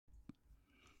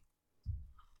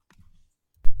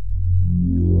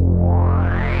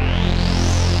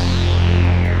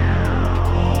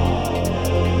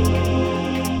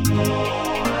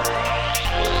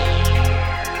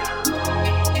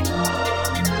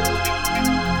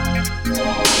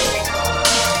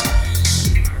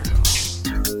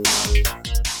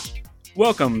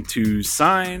Welcome to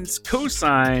Sines,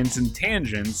 Cosines, and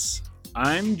Tangents.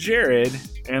 I'm Jared.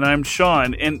 And I'm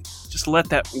Sean. And just let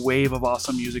that wave of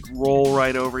awesome music roll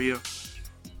right over you.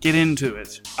 Get into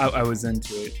it. I was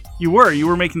into it. You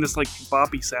were making this like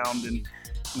boppy sound and,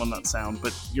 well, not sound,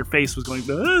 but your face was going,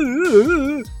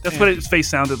 that's what its face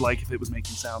sounded like if it was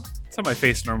making sound. That's how my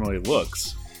face normally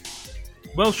looks.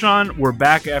 Well, Sean, we're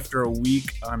back after a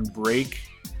week on break.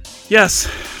 Yes.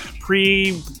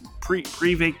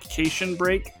 Pre-vacation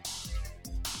break?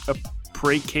 A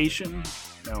precation?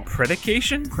 No.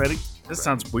 Predication? This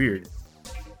sounds weird.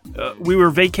 We were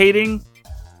vacating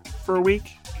for a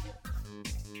week.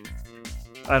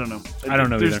 I don't know. I don't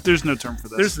know either. There's no term for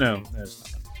this. There's not.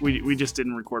 We just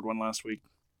didn't record one last week.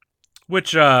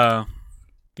 Which, I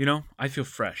feel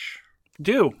fresh. I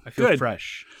feel good.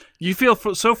 Fresh. You feel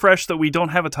so fresh that we don't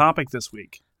have a topic this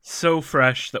week. So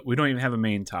fresh that we don't even have a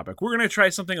main topic. We're going to try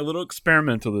something a little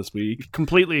experimental this week.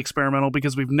 Completely experimental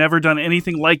because we've never done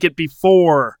anything like it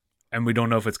before. And we don't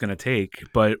know if it's going to take,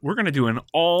 but we're going to do an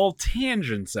all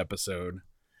tangents episode.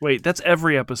 Wait, that's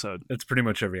every episode? That's pretty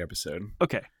much every episode.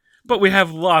 Okay. But we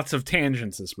have lots of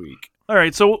tangents this week. All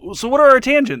right, so what are our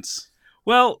tangents?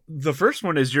 Well, the first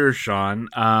one is yours, Sean.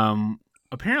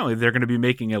 Apparently, they're going to be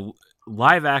making a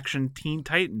live-action Teen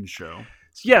Titans show.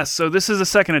 Yes, so this is a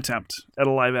second attempt at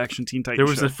a live-action Teen Titans show. There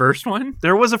was the first one?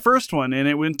 There was a first one, and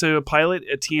it went to a pilot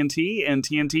at TNT, and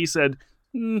TNT said,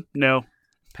 no.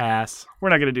 Pass. We're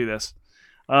not going to do this.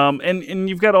 And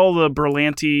you've got all the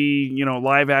Berlanti,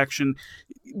 live-action.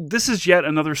 This is yet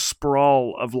another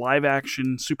sprawl of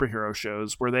live-action superhero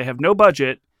shows where they have no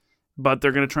budget, but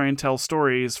they're going to try and tell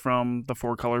stories from the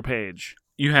four-color page.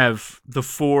 You have the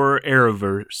 4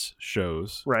 Arrowverse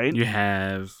shows. Right. You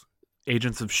have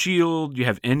Agents of S.H.I.E.L.D., you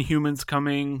have Inhumans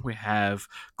coming, we have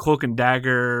Cloak and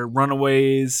Dagger,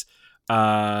 Runaways,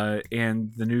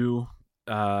 and the new,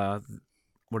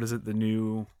 what is it, the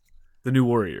new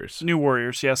Warriors. New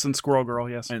Warriors, yes, and Squirrel Girl,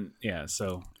 yes. And yeah,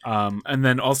 so, and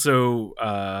then also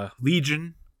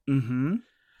Legion. Mm-hmm.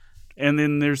 And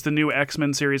then there's the new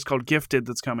X-Men series called Gifted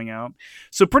that's coming out.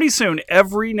 So pretty soon,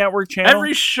 every network channel,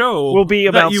 every show will be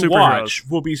about that you superheroes. watch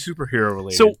will be superhero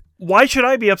related. So why should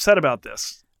I be upset about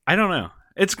this? I don't know.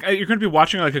 You're going to be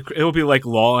watching it'll be like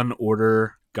Law and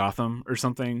Order Gotham or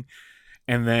something.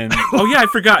 And then, oh yeah, I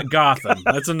forgot Gotham.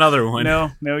 That's another one.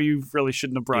 No, you really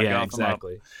shouldn't have brought Gotham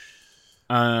exactly.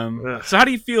 up. So how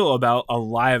do you feel about a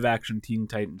live action Teen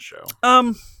Titans show?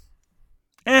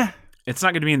 It's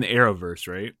not going to be in the Arrowverse,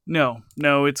 right? No,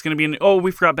 it's going to be in... Oh,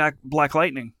 we forgot Black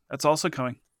Lightning. That's also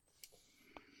coming.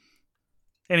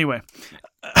 Anyway.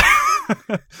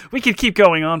 We could keep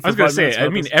going on for 5 minutes. I was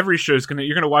going to say, every show is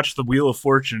you're going to watch The Wheel of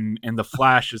Fortune, and The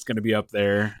Flash is going to be up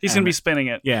there. He's going to be spinning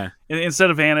it. Yeah. Instead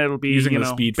of Anna, it'll be, using the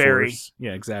Speed Barry. Force.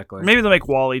 Yeah, exactly. Maybe they'll make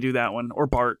Wally do that one, or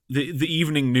Bart. The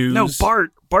Evening News. No,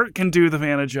 Bart. Bart can do the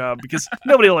Vanna job, because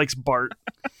nobody likes Bart.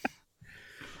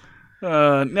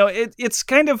 It's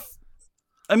kind of...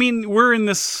 I mean, we're in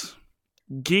this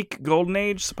geek golden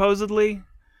age, supposedly,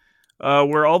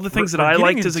 where all the things that I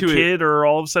liked as a kid are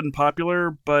all of a sudden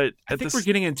popular, but... I think we're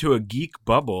getting into a geek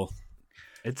bubble.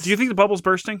 Do you think the bubble's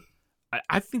bursting?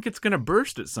 I think it's going to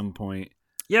burst at some point.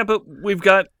 Yeah, but we've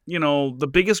got, the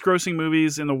biggest grossing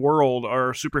movies in the world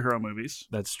are superhero movies.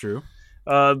 That's true.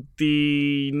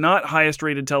 The not highest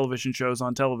rated television shows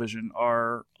on television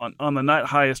are, on the not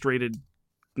highest rated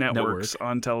networks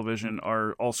on television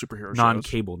are all superhero shows.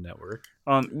 Non-cable network.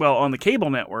 On the cable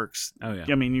networks. Oh, yeah.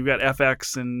 I mean, you've got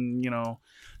FX and,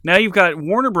 now you've got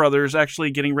Warner Brothers actually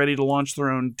getting ready to launch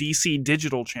their own DC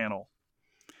digital channel,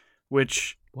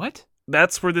 which... What?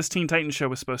 That's where this Teen Titans show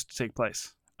was supposed to take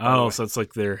place. Oh, so it's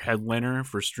like their headliner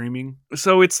for streaming?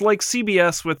 So it's like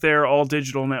CBS with their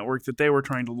all-digital network that they were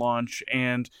trying to launch,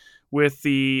 and with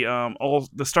the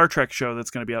the Star Trek show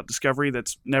that's going to be out, Discovery,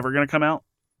 that's never going to come out.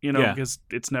 Because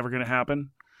it's never going to happen.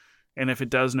 And if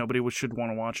it does, nobody should want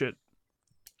to watch it.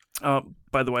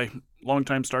 By the way,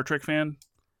 longtime Star Trek fan,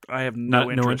 I have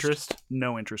no interest.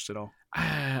 No interest at all.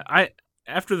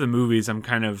 After the movies,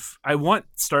 I want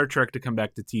Star Trek to come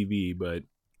back to TV, but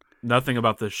nothing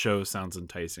about the show sounds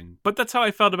enticing. But that's how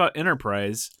I felt about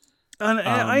Enterprise. And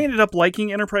I ended up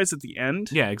liking Enterprise at the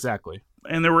end. Yeah, exactly.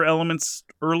 And there were elements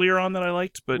earlier on that I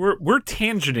liked, but we're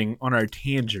tangenting on our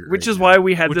tangent, which is why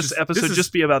we had this episode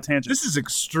just be about tangents. This is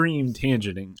extreme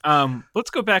tangenting.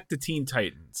 Let's go back to Teen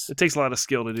Titans. It takes a lot of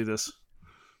skill to do this.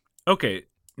 Okay,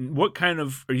 what kind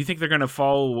of? Or you think they're going to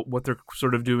follow what they're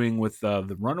sort of doing with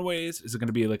the Runaways? Is it going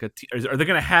to be like are they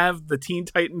going to have the Teen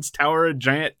Titans Tower a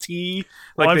giant T?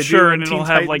 Like I'm they sure, do and it'll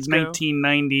have like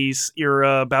 1990s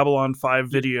era Babylon 5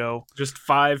 video. Just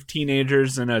 5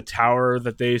 teenagers in a tower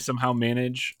that they somehow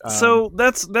manage. So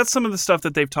that's some of the stuff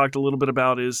that they've talked a little bit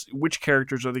about is which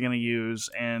characters are they going to use,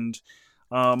 and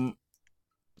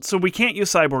so we can't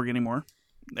use Cyborg anymore.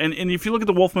 And if you look at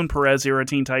the Wolfman Perez era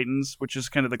Teen Titans, which is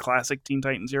kind of the classic Teen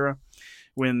Titans era,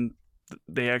 when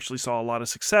they actually saw a lot of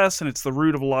success, and it's the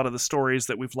root of a lot of the stories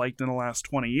that we've liked in the last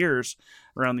 20 years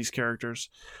around these characters,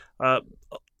 a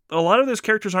lot of those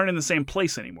characters aren't in the same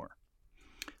place anymore.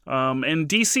 And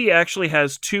DC actually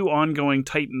has 2 ongoing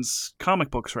Titans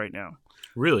comic books right now.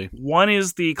 Really? One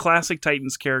is the classic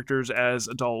Titans characters as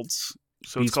adults.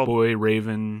 So Beast it's called Boy,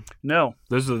 Raven. No.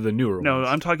 Those are the newer ones. No,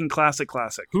 I'm talking classic.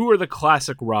 Who are the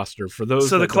classic roster for those?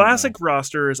 So the classic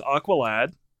roster is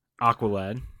Aqualad.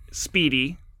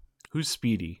 Speedy. Who's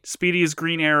Speedy? Speedy is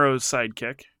Green Arrow's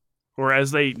sidekick, or as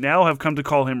they now have come to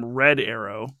call him, Red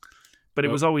Arrow, but it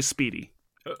was always Speedy.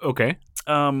 Okay.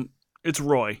 It's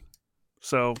Roy.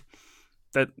 So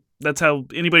that's how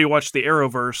anybody who watched the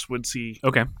Arrowverse would see.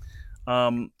 Okay.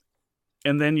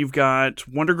 And then you've got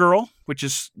Wonder Girl, which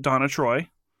is Donna Troy.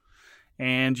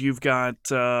 And you've got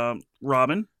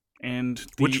Robin.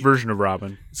 Which version of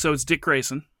Robin? So it's Dick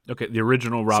Grayson. Okay, the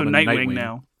original Robin. So Nightwing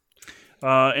now.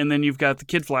 And then you've got the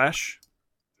Kid Flash,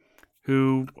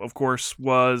 who, of course,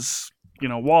 was,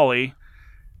 Wally.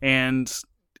 And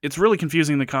it's really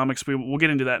confusing in the comics. We'll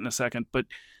get into that in a second. But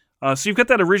so you've got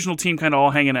that original team kind of all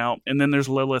hanging out. And then there's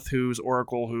Lilith, who's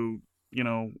Oracle, who...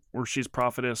 or she's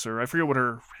Prophetess, or I forget what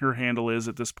her handle is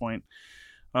at this point.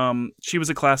 She was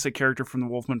a classic character from the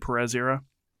Wolfman Perez era.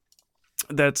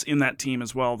 That's in that team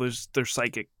as well. There's their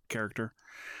psychic character.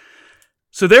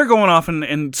 So they're going off,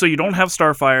 and so you don't have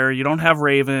Starfire, you don't have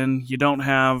Raven, you don't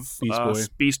have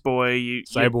Beast Boy,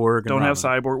 Cyborg, you don't have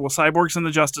Cyborg. Well, Cyborg's in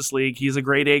the Justice League. He's a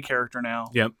grade A character now.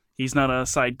 Yep. He's not a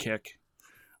sidekick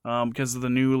because of the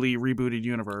newly rebooted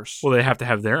universe. Well, they have to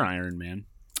have their Iron Man.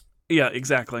 Yeah,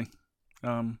 exactly.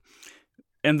 And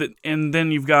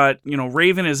then you've got,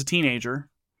 Raven as a teenager,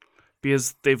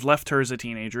 because they've left her as a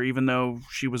teenager, even though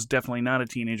she was definitely not a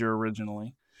teenager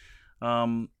originally.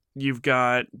 You've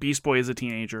got Beast Boy as a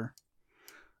teenager.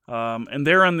 And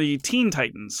they're on the Teen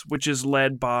Titans, which is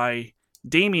led by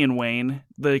Damian Wayne,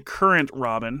 the current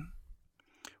Robin,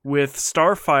 with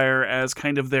Starfire as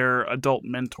kind of their adult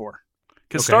mentor.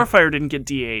 Because Starfire didn't get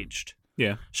de-aged.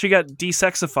 Yeah. She got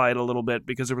desexified a little bit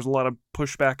because there was a lot of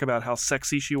pushback about how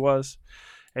sexy she was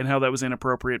and how that was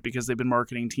inappropriate because they've been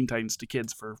marketing Teen Titans to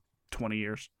kids for 20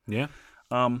 years. Yeah.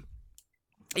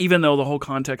 Even though the whole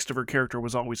context of her character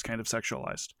was always kind of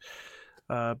sexualized.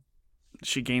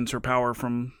 She gains her power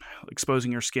from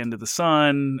exposing her skin to the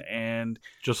sun, and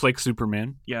just like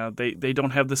Superman. Yeah, they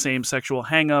don't have the same sexual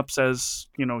hang-ups as,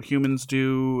 humans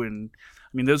do, and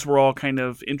I mean, those were all kind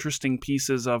of interesting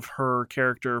pieces of her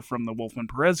character from the Wolfman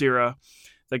Perez era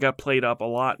that got played up a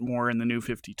lot more in the New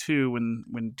 52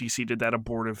 when DC did that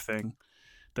abortive thing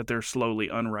that they're slowly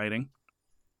unwriting.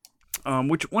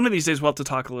 Which one of these days we'll have to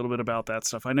talk a little bit about that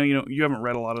stuff. I know you haven't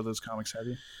read a lot of those comics, have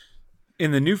you?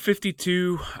 In the New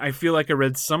 52, I feel like I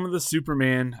read some of the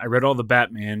Superman. I read all the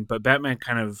Batman, but Batman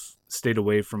kind of stayed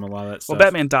away from a lot of that stuff. Well,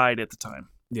 Batman died at the time.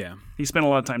 Yeah. He spent a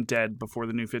lot of time dead before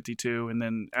the New 52, and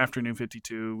then after New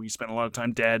 52, he spent a lot of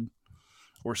time dead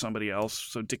or somebody else.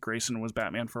 So Dick Grayson was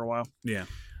Batman for a while. Yeah.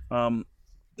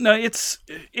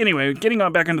 Anyway, getting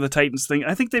on back into the Titans thing,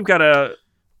 I think they've got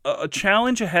a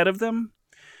challenge ahead of them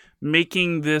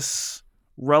making this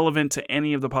relevant to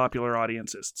any of the popular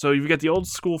audiences. So you've got the old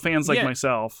school fans like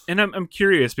myself. And I'm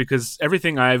curious because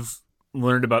everything I've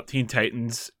learned about Teen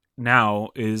Titans now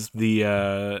is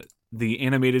the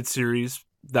animated series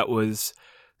that was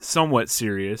somewhat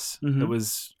serious. Mm-hmm. That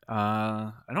was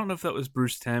I don't know if that was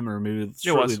Bruce Timm or maybe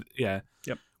it was. Yeah.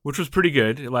 Yep. Which was pretty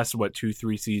good. It lasted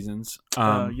 2-3 seasons.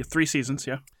 3 seasons,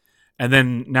 yeah. And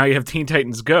then now you have Teen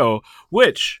Titans Go,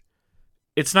 which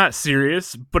it's not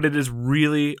serious, but it is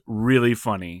really, really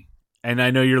funny. And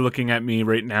I know you're looking at me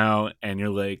right now and you're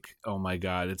like, oh my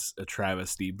God, it's a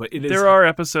travesty. But it is. There are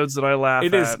episodes that I laugh at.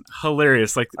 It is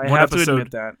hilarious. Like I one have episode, to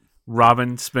admit that.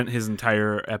 Robin spent his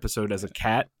entire episode as a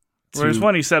cat. Whereas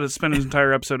one he said it spent his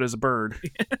entire episode as a bird.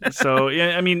 So,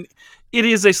 yeah, I mean, it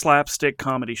is a slapstick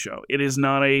comedy show. It is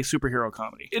not a superhero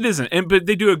comedy. It isn't, but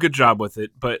they do a good job with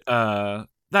it. But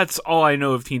that's all I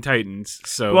know of Teen Titans.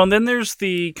 So well, and then there's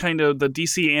the kind of the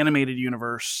DC animated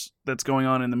universe that's going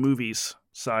on in the movies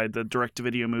side, the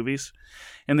direct-to-video movies.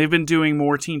 And they've been doing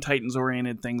more Teen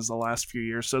Titans-oriented things the last few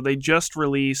years. So they just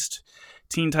released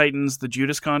Teen Titans: The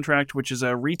Judas Contract, which is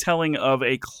a retelling of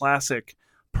a classic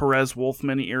Perez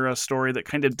Wolfman era story that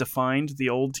kind of defined the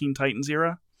old Teen Titans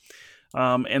era.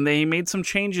 And they made some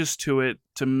changes to it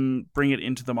to bring it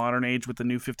into the modern age with the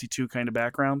New 52 kind of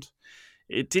background.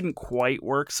 It didn't quite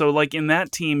work. So, like, in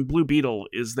that team, Blue Beetle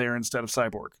is there instead of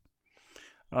Cyborg.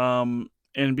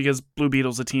 And because Blue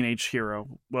Beetle's a teenage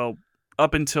hero. Well,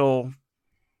 up until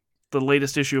the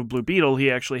latest issue of Blue Beetle,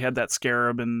 he actually had that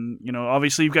Scarab. And, you know,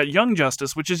 obviously you've got Young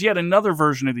Justice, which is yet another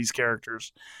version of these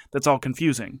characters that's all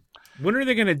confusing. When are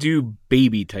they going to do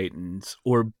Baby Titans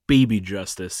or Baby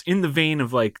Justice in the vein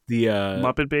of, like, the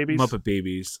Muppet Babies? Muppet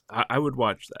Babies. I would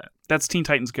watch that. That's Teen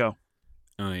Titans Go.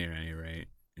 Oh, you're right.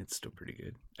 It's still pretty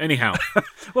good. Anyhow.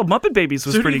 Well, Muppet Babies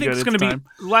was pretty good at the time.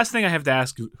 Last thing I have to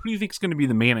ask, who do you think is going to be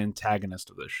the main antagonist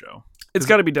of this show? It's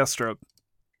got to be Deathstroke.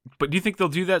 But do you think they'll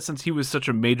do that since he was such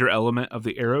a major element of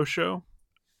the Arrow show?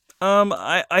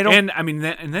 I don't... And, I mean,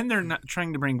 and then they're not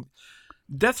trying to bring...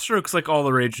 Deathstroke's like all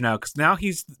the rage now, because now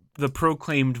he's the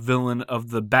proclaimed villain of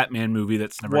the Batman movie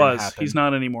that's never going to happen. He's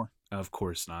not anymore. Of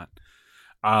course not.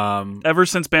 Ever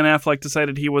since Ben Affleck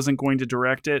decided he wasn't going to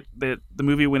direct it, the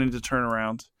movie went into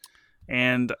turnaround.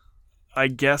 And I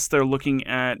guess they're looking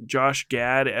at Josh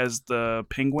Gad as the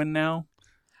Penguin now.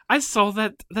 I saw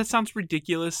that. That sounds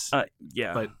ridiculous.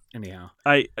 Yeah. But anyhow.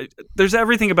 I there's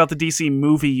everything about the DC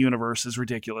movie universe is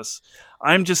ridiculous.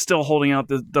 I'm just still holding out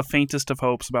the faintest of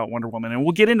hopes about Wonder Woman. And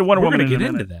we'll get into Wonder Woman in a minute. We're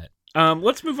going to get into that.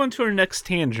 Let's move on to our next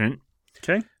tangent.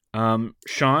 Okay.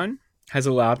 Sean has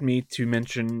allowed me to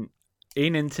mention a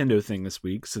Nintendo thing this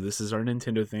week. So this is our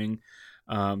Nintendo thing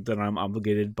that I'm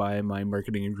obligated by my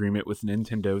marketing agreement with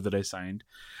Nintendo that I signed.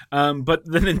 But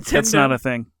the Nintendo... That's not a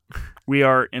thing. We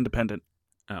are independent.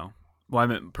 Oh. Well, I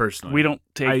meant personally. We don't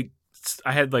take...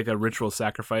 I had like a ritual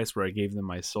sacrifice where I gave them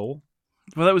my soul.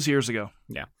 Well, that was years ago.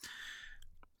 Yeah.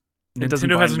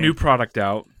 Nintendo has a new product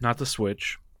out, not the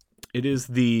Switch. It is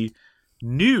the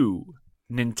new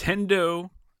Nintendo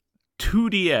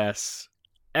 2DS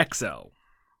XL.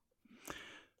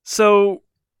 So,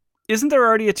 isn't there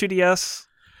already a 2DS?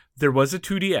 There was a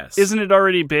 2DS. Isn't it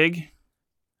already big?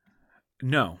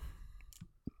 No.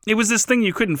 It was this thing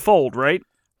you couldn't fold, right?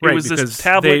 Right, it was because this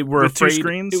tablet they were with afraid two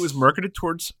screens. It was marketed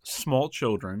towards small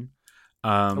children.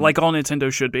 Like all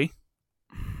Nintendo should be.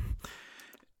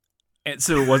 And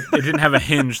so it didn't have a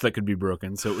hinge that could be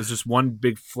broken. So it was just one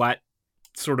big flat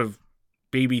sort of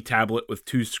baby tablet with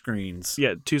two screens.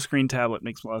 Yeah, two-screen tablet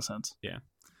makes a lot of sense. Yeah.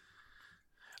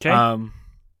 Okay.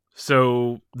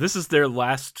 So this is their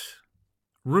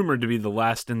rumored to be the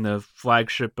last in the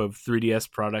flagship of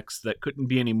 3DS products that couldn't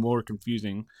be any more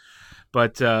confusing.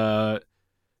 But,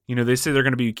 they say they're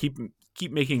going to be keep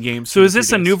making games. So is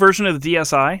this a new version of the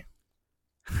DSi?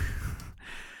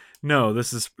 No,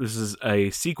 this is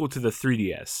a sequel to the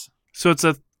 3DS. So it's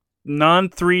a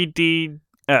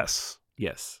non-3DS.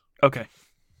 Yes. Okay.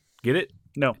 Get it?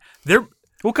 No.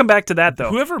 We'll come back to that, though.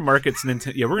 Whoever markets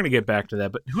Nintendo... Yeah, we're going to get back to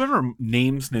that. But whoever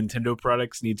names Nintendo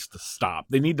products needs to stop.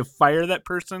 They need to fire that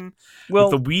person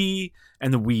with the Wii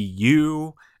and the Wii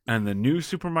U and the new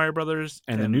Super Mario Brothers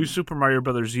and the new Super Mario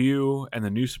Brothers U and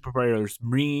the new Super Mario Brothers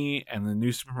Me and the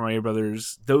new Super Mario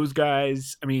Brothers... Those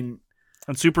guys, I mean...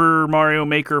 And Super Mario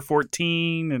Maker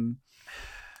 14 and...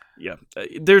 Yeah.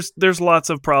 There's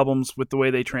lots of problems with the way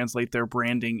they translate their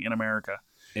branding in America.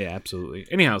 Yeah, absolutely.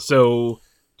 Anyhow, so...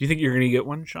 Do you think you're going to get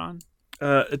one, Sean?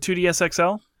 A 2DS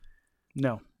XL?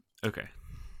 No. Okay.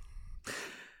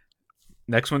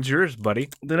 Next one's yours, buddy.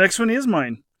 The next one is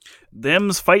mine.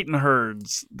 Them's Fightin'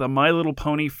 Herds, the My Little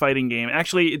Pony fighting game.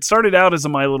 Actually, it started out as a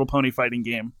My Little Pony fighting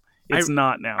game. It's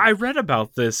not now. I read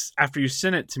about this after you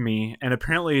sent it to me, and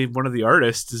apparently one of the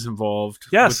artists is involved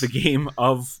with the game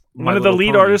of one of the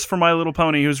lead artists for My Little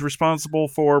Pony, who's responsible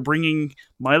for bringing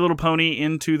My Little Pony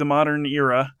into the modern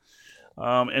era.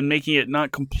 And making it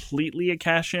not completely a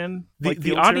cash-in.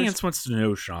 The audience wants to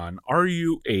know, Sean, are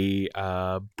you a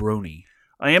brony?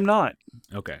 I am not.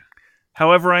 Okay.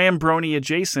 However, I am brony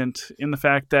adjacent in the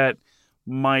fact that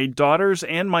my daughters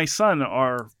and my son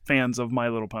are fans of My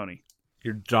Little Pony.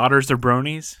 Your daughters are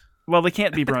bronies? Well, they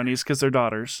can't be bronies because they're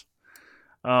daughters.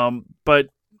 But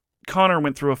Connor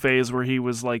went through a phase where he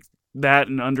was like that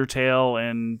and Undertale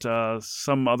and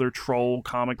some other troll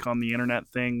comic on the internet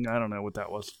thing. I don't know what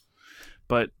that was.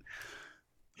 But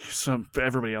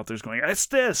everybody out there's going, it's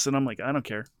this. And I'm like, I don't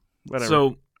care. Whatever.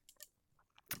 So,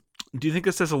 do you think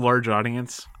this has a large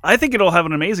audience? I think it'll have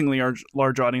an amazingly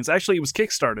large audience. Actually, it was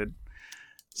Kickstarted.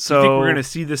 So, do you think we're going to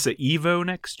see this at EVO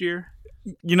next year?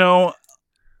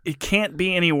 It can't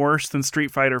be any worse than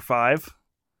Street Fighter V.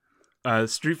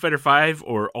 Street Fighter V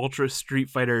or Ultra Street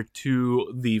Fighter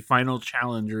 2, the final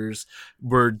challengers,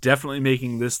 were definitely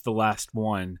making this the last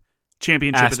one.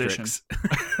 Championship edition.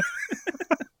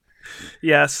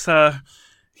 Yes,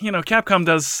 Capcom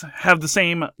does have the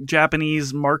same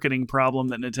Japanese marketing problem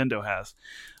that Nintendo has.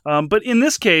 But in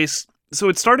this case, so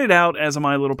it started out as a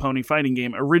My Little Pony fighting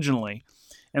game originally,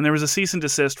 and there was a cease and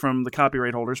desist from the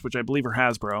copyright holders, which I believe are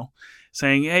Hasbro,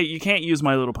 saying, hey, you can't use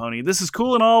My Little Pony. This is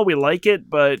cool and all, we like it,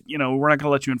 but we're not going to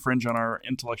let you infringe on our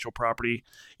intellectual property.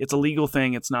 It's a legal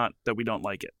thing, it's not that we don't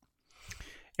like it.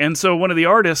 And so one of the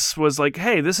artists was like,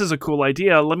 hey, this is a cool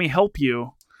idea, let me help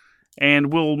you,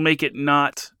 and we'll make it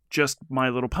not just My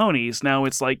Little Ponies. Now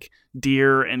it's like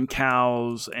deer and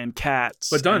cows and cats.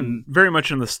 But done very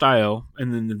much in the style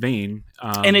and in the vein.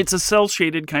 And it's a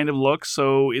cel-shaded kind of look,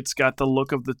 so it's got the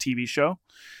look of the TV show.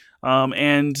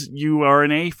 And you are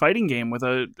in a fighting game with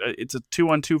it's a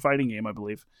 2-on-2 fighting game, I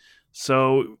believe.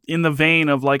 So in the vein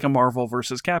of like a Marvel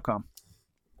versus Capcom.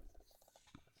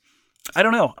 I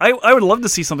don't know. I would love to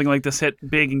see something like this hit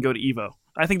big and go to EVO.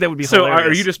 I think that would be hilarious. So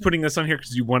are you just putting this on here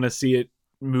because you want to see it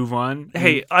move on?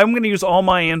 Hey, I'm going to use all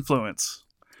my influence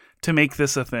to make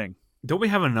this a thing. Don't we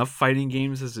have enough fighting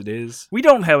games as it is? We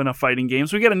don't have enough fighting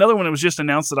games. We got another one that was just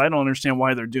announced that I don't understand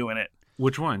why they're doing it.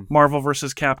 Which one? Marvel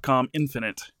vs. Capcom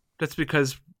Infinite. That's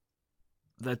because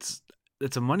that's a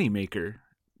moneymaker.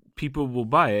 People will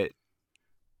buy it.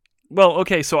 Well,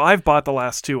 okay, so I've bought the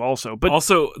last two also. But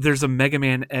also, there's a Mega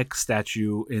Man X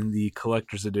statue in the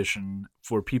collector's edition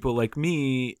for people like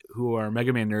me who are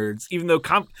Mega Man nerds, even though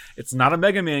it's not a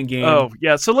Mega Man game. Oh,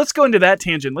 yeah, so let's go into that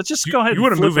tangent. Let's just go ahead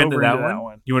and move into that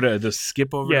one? You want to just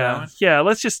skip over that one? Yeah,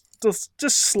 let's just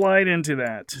slide into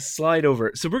that. Slide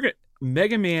over. So we're going to...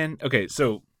 Mega Man... Okay,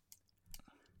 so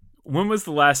when was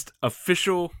the last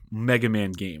official Mega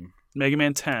Man game? Mega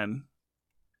Man 10.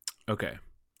 Okay.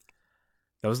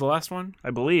 That was the last one? I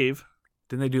believe.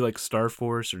 Didn't they do like Star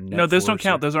Force or Net No, those Force don't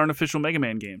count. Those aren't official Mega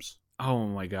Man games. Oh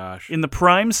my gosh. In the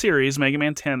Prime series, Mega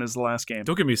Man 10 is the last game.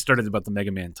 Don't get me started about the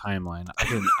Mega Man timeline.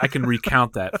 I can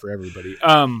recount that for everybody.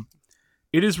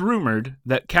 It is rumored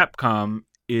that Capcom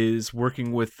is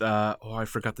working with I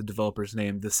forgot the developer's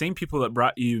name. The same people that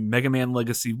brought you Mega Man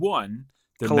Legacy 1,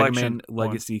 the Mega Man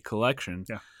Legacy Collection.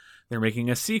 Yeah. They're making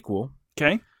a sequel.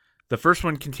 Okay. The first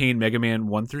one contained Mega Man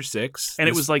 1 through 6. And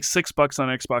it was like $6 on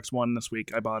Xbox One this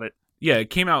week. I bought it. Yeah, it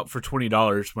came out for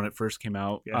 $20 when it first came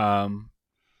out. Yeah.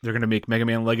 They're going to make Mega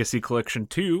Man Legacy Collection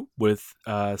 2 with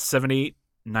 7, 8,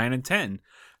 9, and 10.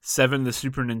 7, the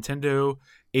Super Nintendo,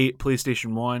 8,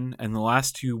 PlayStation 1, and the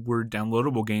last two were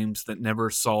downloadable games that never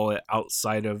saw it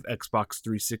outside of Xbox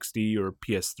 360 or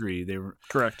PS3. They were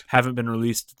correct. Haven't been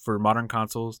released for modern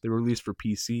consoles. They were released for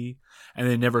PC, and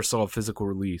they never saw a physical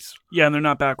release. Yeah, and they're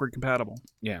not backward compatible.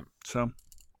 Yeah.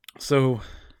 So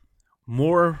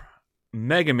more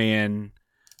Mega Man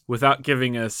without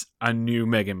giving us a new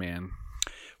Mega Man.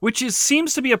 Which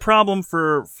seems to be a problem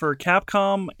for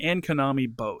Capcom and Konami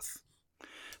both.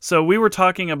 So we were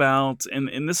talking about,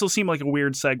 and this will seem like a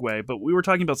weird segue, but we were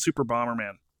talking about Super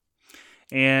Bomberman.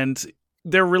 And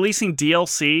they're releasing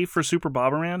DLC for Super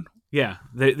Bomberman. Yeah.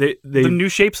 The new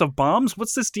shapes of bombs?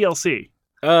 What's this DLC?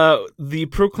 The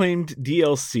proclaimed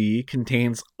DLC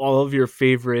contains all of your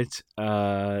favorite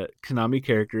Konami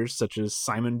characters, such as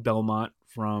Simon Belmont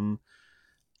from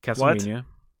Castlevania.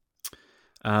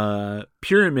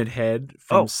 Pyramid Head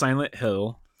from Silent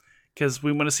Hill. Because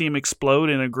we want to see him explode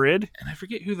in a grid. And I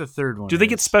forget who the third one is. Do they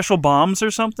get special bombs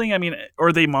or something? I mean,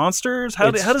 are they monsters?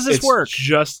 How does this work? It's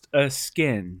just a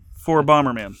skin. For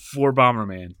Bomberman. For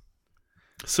Bomberman.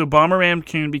 So Bomberman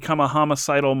can become a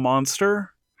homicidal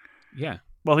monster? Yeah.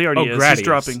 Well, he already is. Gradius. He's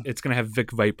dropping. It's going to have Vic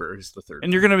Viper as the third.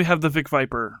 And you're going to have the Vic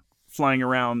Viper flying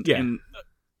around and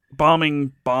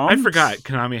bombing bombs? I forgot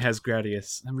Konami has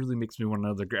Gradius. That really makes me want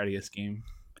another Gradius game.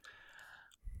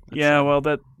 Well,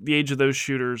 the age of those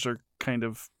shooters are kind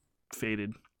of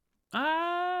faded.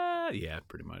 Yeah,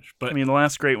 pretty much. But I mean, the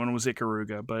last great one was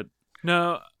Ikaruga, but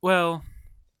no, well,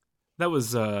 that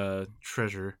was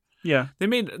Treasure. Yeah, they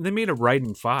made a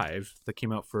Raiden 5 that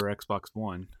came out for Xbox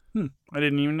One. I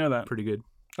didn't even know that. Pretty good.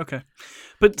 Okay,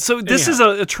 but so this is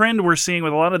a trend we're seeing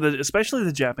with a lot of especially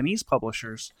the Japanese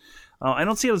publishers. I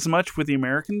don't see it as much with the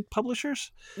American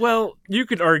publishers. Well, you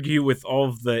could argue with all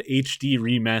of the HD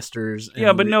remasters.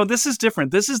 Yeah, but no, this is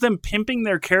different. This is them pimping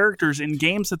their characters in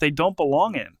games that they don't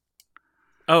belong in.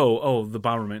 Oh, the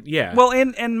Bomberman. Yeah. Well,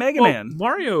 and Mega Man.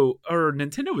 Mario or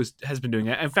Nintendo has been doing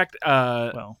that. In fact,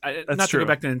 that's not true. to go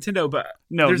back to Nintendo, but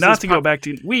no, not to go back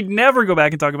to. We'd never go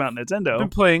back and talk about Nintendo. I've been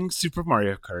playing Super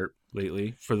Mario Kart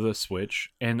lately for the Switch,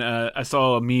 and I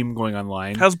saw a meme going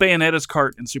online. How's Bayonetta's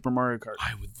cart in Super Mario Kart?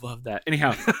 I would love that.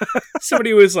 Anyhow,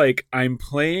 somebody was like, I'm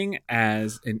playing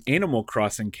as an Animal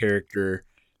Crossing character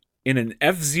in an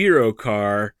F-Zero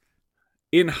car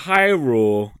in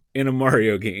Hyrule in a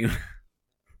Mario game.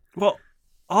 Well,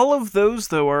 all of those,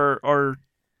 though, are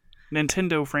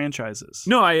Nintendo franchises.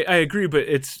 No, I agree, but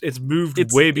it's moved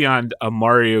way beyond a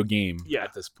Mario game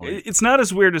at this point. It's not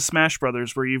as weird as Smash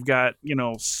Brothers, where you've got,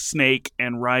 Snake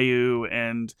and Ryu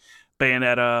and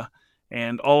Bayonetta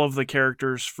and all of the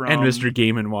characters from... And Mr.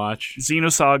 Game & Watch.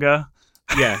 Xenosaga.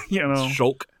 Yeah,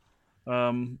 Shulk.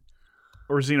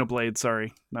 Or Xenoblade,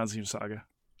 sorry. Not Xenosaga.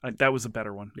 That was a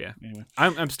better one. Yeah. Anyway.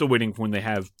 I'm still waiting for when they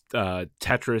have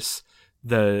Tetris,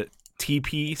 the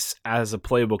T-piece, as a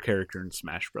playable character in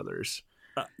Smash Brothers.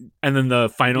 And then the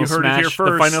final Smash,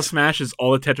 the final Smash is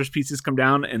all the Tetris pieces come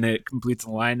down and it completes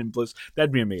the line and blows.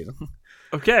 That'd be amazing.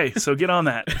 Okay, so get on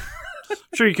that. I'm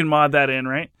sure you can mod that in,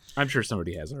 right? I'm sure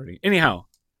somebody has already. Anyhow,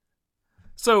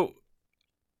 so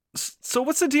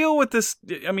what's the deal with this?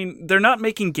 I mean, they're not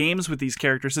making games with these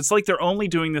characters. It's like they're only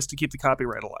doing this to keep the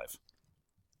copyright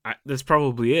alive. That's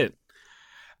probably it.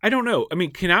 I don't know. I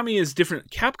mean, Konami is different.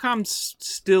 Capcom's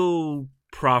still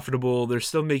profitable. They're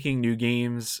still making new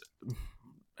games.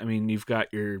 I mean, you've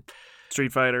got your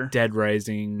Street Fighter, Dead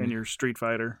Rising, and your Street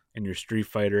Fighter,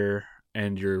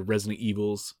 and your Resident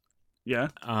Evils. Yeah.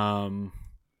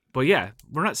 But yeah,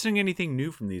 we're not seeing anything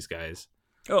new from these guys.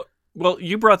 Oh, well,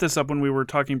 you brought this up when we were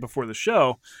talking before the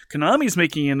show. Konami's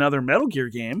making another Metal Gear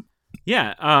game.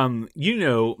 Yeah.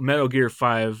 Metal Gear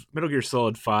 5, Metal Gear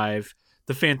Solid 5,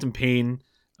 The Phantom Pain.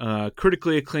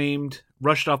 Critically acclaimed,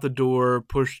 rushed out the door,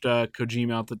 pushed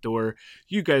Kojima out the door.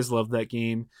 You guys love that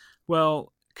game.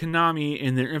 Well, Konami,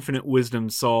 in their infinite wisdom,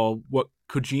 saw what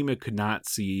Kojima could not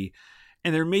see,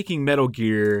 and they're making Metal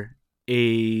Gear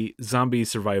a zombie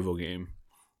survival game.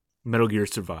 Metal Gear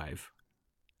Survive.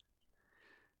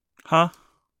 Huh?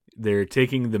 They're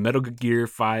taking the Metal Gear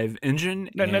 5 engine.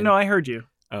 No, I heard you.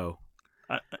 Oh.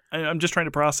 I'm just trying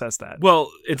to process that.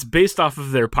 Well, it's based off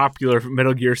of their popular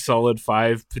Metal Gear Solid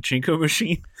 5 pachinko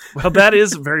machine. Well, that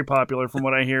is very popular from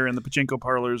what I hear in the pachinko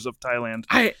parlors of Thailand.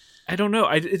 I don't know.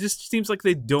 It just seems like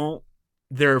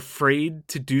they're afraid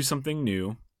to do something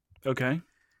new. Okay.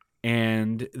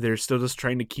 And they're still just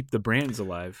trying to keep the brands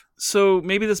alive. So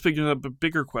maybe this brings up a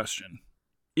bigger question.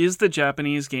 Is the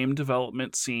Japanese game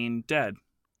development scene dead?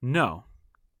 No.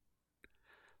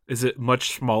 Is it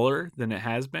much smaller than it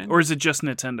has been? Or is it just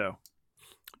Nintendo?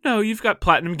 No, you've got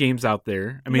Platinum Games out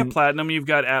there. You've got Platinum, you've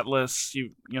got Atlas,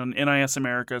 NIS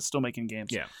America is still making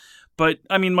games. Yeah. But,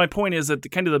 I mean, my point is that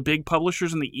the big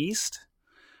publishers in the East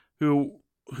who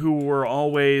were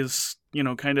always,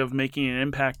 kind of making an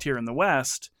impact here in the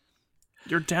West,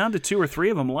 you're down to 2 or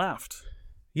 3 of them left.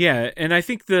 Yeah, and I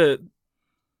think the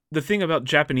thing about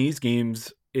Japanese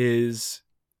games is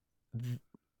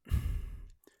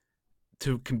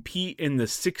to compete in the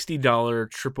 $60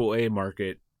 AAA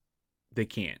market, they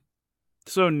can't.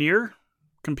 So Nier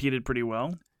competed pretty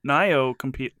well. Nioh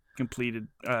competed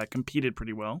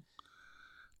pretty well.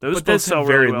 Those both sell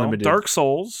very well. Limited. Dark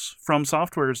Souls from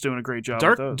Software is doing a great job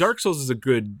with those. Dark Souls is a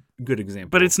good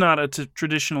example. But it's not a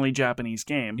traditionally Japanese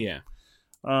game. Yeah.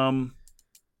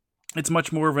 It's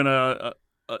much more of an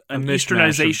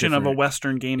Easternization of a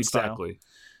Western game style. Exactly.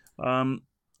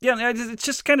 Yeah, it's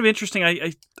just kind of interesting.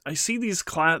 I see these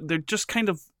they're just kind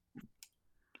of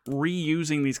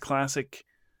reusing these classic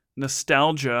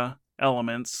nostalgia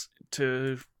elements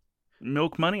to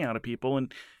milk money out of people.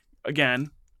 And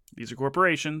again, these are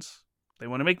corporations. They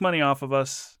want to make money off of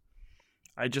us.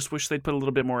 I just wish they'd put a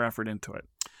little bit more effort into it.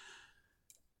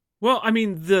 Well, I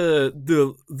mean,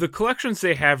 the collections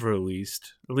they have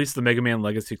released, at least the Mega Man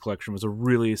Legacy collection, was a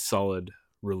really solid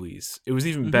release. It was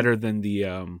even better than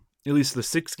at least the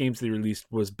 6 games they released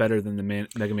was better than the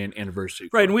Mega Man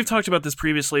Anniversary. Right, and we've talked about this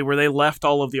previously, where they left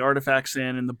all of the artifacts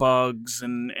in and the bugs,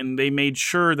 and they made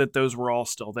sure that those were all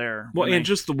still there. Well, and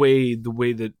just the way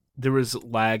that there was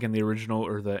lag in the original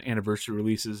or the anniversary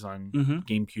releases on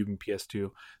GameCube and PS2.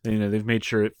 They've made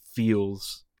sure it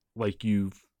feels like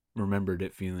you've remembered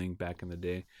it feeling back in the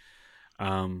day.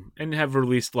 And have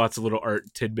released lots of little art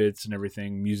tidbits and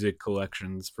everything, music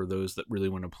collections for those that really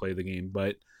want to play the game.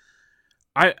 But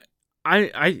I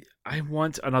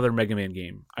want another Mega Man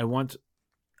game.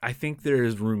 I think there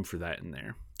is room for that in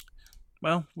there.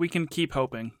 Well, we can keep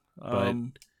hoping.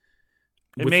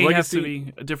 It with may Legacy, have to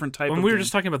be a different type of When we were game.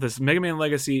 just talking about this, Mega Man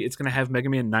Legacy, it's going to have Mega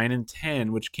Man 9 and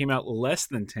 10, which came out less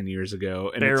than 10 years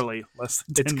ago. And barely less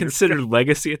than 10 It's years considered ago.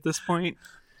 Legacy at this point.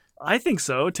 I think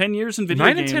so. 10 years in video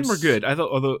 9 games. and 10 were good. I thought,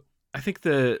 although I think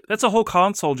That's a whole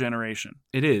console generation.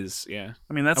 it is, yeah.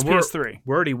 I mean, that's And we're- PS3,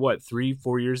 We're already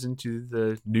 3-4 years into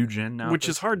the new gen now, which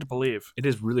is hard to believe. it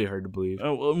is really hard to believe.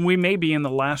 We may be in the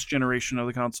last generation of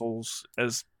the consoles,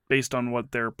 as based on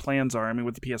what their plans are. I mean,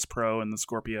 with the PS Pro and the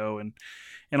Scorpio and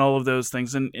all of those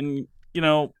things, and you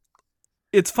know,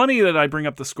 it's funny that I bring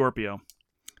up the Scorpio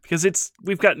because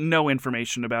we've got no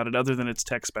information about it other than its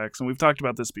tech specs, and we've talked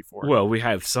about this before. Well, we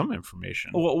have some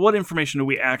information. What information do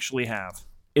we actually have?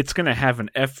 It's going to have an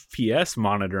FPS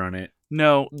monitor on it.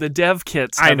 No, the dev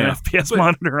kits have an FPS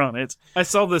monitor on it. I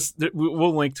saw this.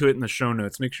 We'll link to it in the show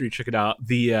notes. Make sure you check it out.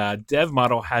 The dev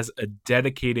model has a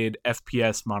dedicated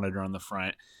FPS monitor on the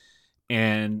front.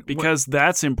 And because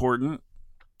that's important.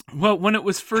 Well, when it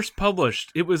was first published,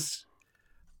 it was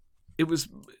a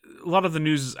lot of the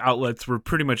news outlets were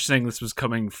pretty much saying this was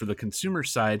coming for the consumer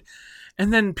side.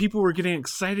 And then people were getting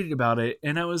excited about it.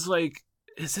 And I was like,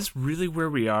 is this really where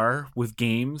we are with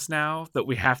games now, that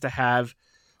we have to have?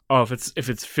 Oh, if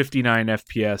it's 59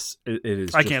 FPS, it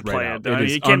is. I can't play it.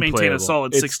 You can't maintain a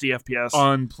solid 60 FPS.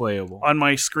 Unplayable on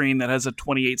my screen that has a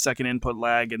 28-second input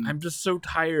lag. And I'm just so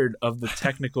tired of the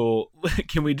technical.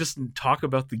 Can we just talk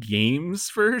about the games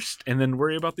first and then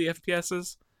worry about the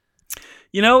FPSs?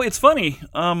 You know, it's funny.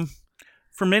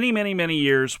 For many, many, many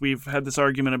years, we've had this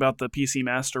argument about the PC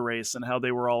Master Race and how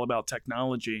they were all about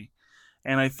technology.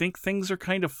 And I think things are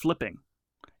kind of flipping.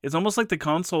 It's almost like the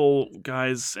console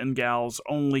guys and gals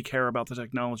only care about the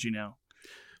technology now.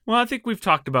 Well, I think we've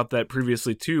talked about that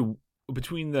previously too.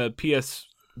 Between the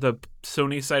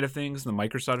Sony side of things, and the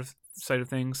Microsoft side of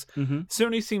things,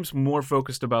 Sony seems more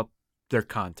focused about their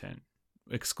content,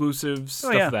 exclusives,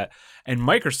 stuff like that. And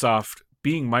Microsoft,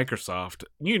 being Microsoft,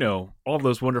 you know, all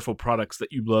those wonderful products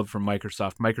that you love from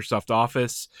Microsoft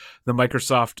Office, the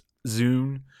Microsoft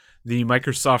Zune, the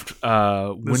Microsoft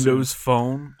Windows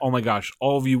Phone. Oh my gosh,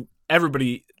 all of you,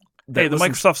 everybody. Hey, the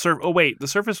Microsoft Surface. Oh wait, the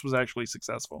Surface was actually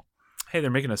successful. Hey, they're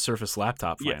making a Surface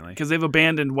laptop finally. Yeah, because they've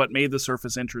abandoned what made the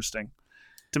Surface interesting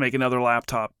to make another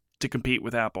laptop to compete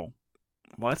with Apple.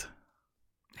 What?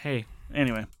 Hey.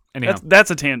 Anyhow, that's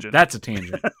a tangent. That's a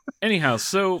tangent. Anyhow,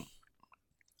 so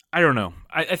I don't know.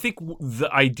 I think the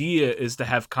idea is to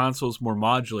have consoles more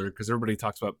modular because everybody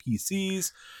talks about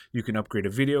PCs. You can upgrade a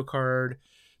video card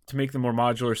to make them more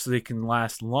modular so they can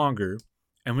last longer.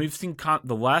 And we've seen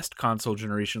the last console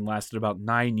generation lasted about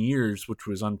 9 years, which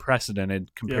was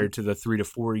unprecedented compared to the 3 to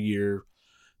 4 year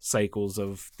cycles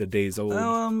of the days old.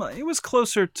 It was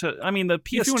closer to, I mean, the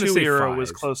PS2 era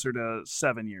was closer to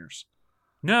 7 years.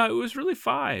 No, it was really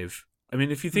 5. I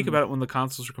mean, if you think about it, when the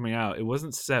consoles were coming out, it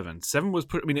wasn't 7. 7 was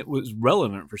it was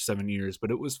relevant for 7 years, but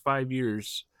it was 5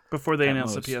 years before they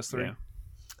announced the PS3. Yeah.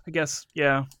 I guess,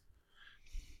 yeah.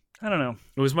 I don't know.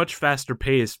 It was much faster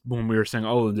paced when we were saying,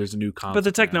 "Oh, there's a new console." But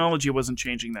the technology wasn't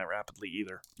changing that rapidly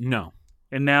either. No.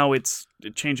 And now it's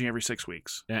changing every 6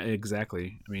 weeks. Yeah,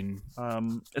 exactly. I mean,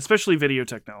 especially video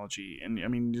technology, and I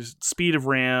mean, just speed of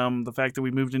RAM, the fact that we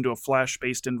moved into a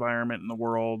flash-based environment in the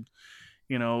world.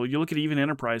 You know, you look at even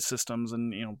enterprise systems,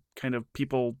 and you know, kind of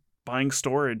people buying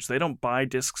storage. They don't buy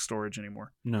disk storage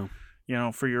anymore. No. You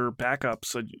know, for your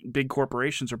backups, big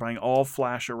corporations are buying all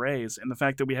flash arrays. And the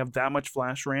fact that we have that much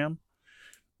flash RAM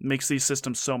makes these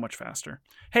systems so much faster.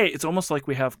 Hey, it's almost like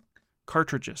we have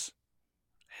cartridges.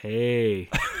 Hey.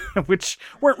 Which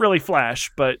weren't really flash,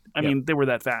 but, I mean, they were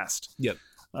that fast. Yep.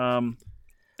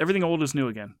 Everything old is new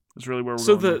again. That's really where we're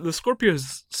going. So the Scorpio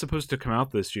is supposed to come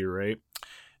out this year, right?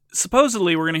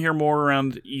 Supposedly, we're going to hear more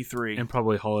around E3. And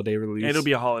probably holiday release. It'll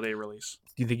be a holiday release.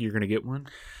 Do you think you're going to get one?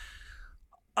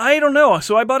 I don't know.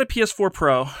 So I bought a PS4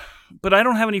 Pro, but I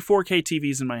don't have any 4K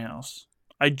TVs in my house.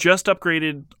 I just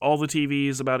upgraded all the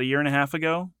TVs about a year and a half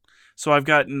ago. So I've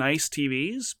got nice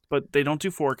TVs, but they don't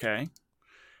do 4K.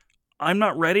 I'm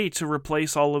not ready to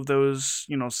replace all of those,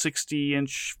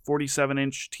 60-inch,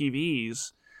 47-inch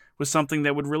TVs with something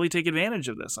that would really take advantage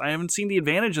of this. I haven't seen the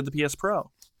advantage of the PS Pro.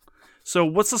 So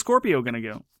what's the Scorpio going to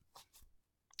go?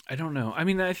 I don't know. I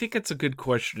mean, I think it's a good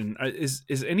question. Is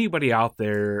anybody out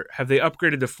there, have they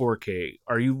upgraded to 4K?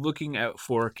 Are you looking at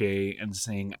 4K and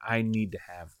saying, I need to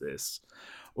have this?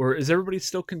 Or is everybody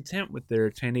still content with their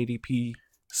 1080p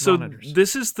monitors? So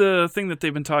this is the thing that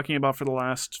they've been talking about for the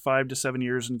last 5 to 7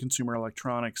 years in consumer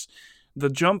electronics. The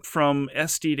jump from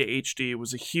SD to HD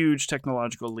was a huge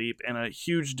technological leap and a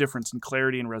huge difference in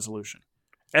clarity and resolution.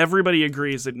 Everybody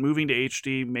agrees that moving to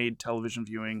HD made television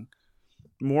viewing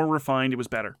more refined. It was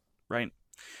better, right?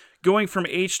 Going from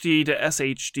HD to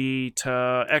SHD to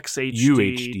XHD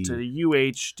UHD. to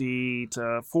UHD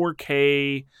to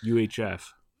 4K. UHF.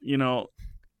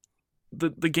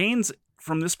 The gains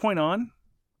from this point on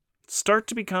start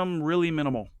to become really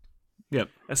minimal. Yep.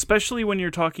 Especially when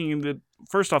you're talking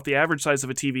first off, the average size of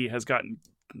a TV has gotten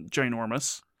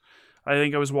ginormous. I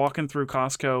think I was walking through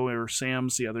Costco or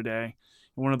Sam's the other day,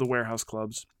 in one of the warehouse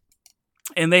clubs,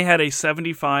 and they had a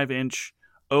 75-inch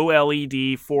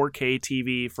OLED 4K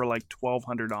TV for like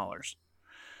 $1,200.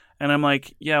 And I'm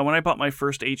like, yeah, when I bought my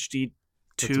first HD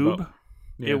tube,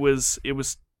 it was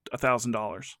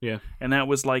 $1,000. Yeah. And that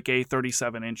was like a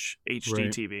 37-inch HD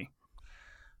Right. TV.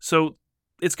 So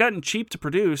it's gotten cheap to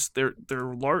produce. They're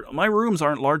my rooms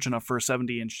aren't large enough for a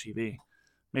 70-inch TV.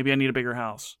 Maybe I need a bigger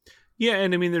house. Yeah,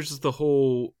 and I mean, there's just the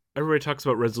whole. Everybody talks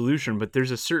about resolution, but there's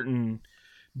a certain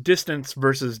distance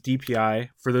versus DPI.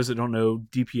 For those that don't know,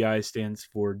 DPI stands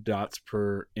for dots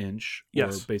per inch.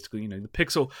 Yes. Or basically, the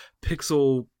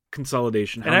pixel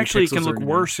consolidation. And actually, it can look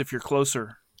worse if you're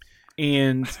closer.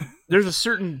 And there's a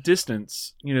certain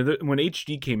distance. When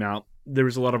HD came out, there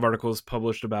was a lot of articles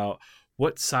published about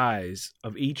what size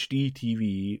of HD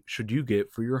TV should you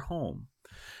get for your home.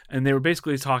 And they were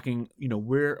basically talking,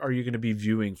 where are you going to be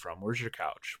viewing from? Where's your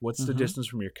couch? What's the distance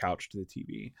from your couch to the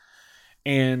TV?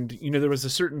 And, there was a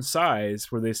certain size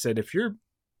where they said if you're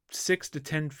 6 to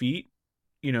 10 feet,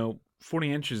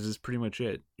 40 inches is pretty much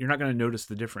it. You're not going to notice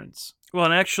the difference. Well,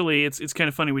 and actually, it's kind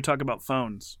of funny. We talk about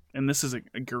phones, and this is a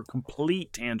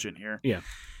complete tangent here. Yeah.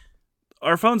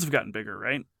 Our phones have gotten bigger,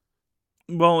 right?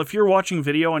 Well, if you're watching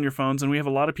video on your phones, and we have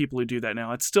a lot of people who do that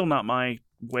now, it's still not my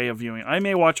way of viewing. I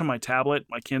may watch on my tablet,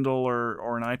 my Kindle,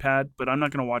 or an iPad, but I'm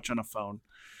not going to watch on a phone.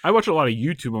 I watch a lot of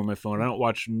YouTube on my phone. I don't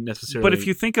watch necessarily. But if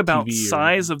you think about TV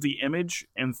size of the image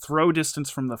and throw distance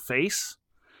from the face,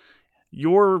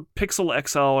 your Pixel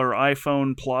XL or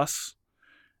iPhone Plus,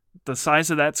 the size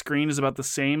of that screen is about the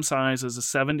same size as a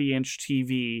 70-inch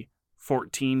TV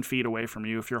 14 feet away from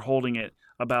you if you're holding it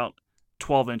about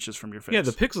 12 inches from your face. Yeah,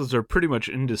 the pixels are pretty much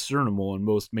indiscernible in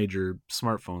most major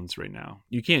smartphones right now.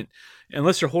 You can't,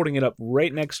 unless you're holding it up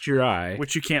right next to your eye.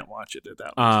 Which you can't watch it at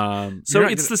that way. So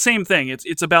it's the same thing.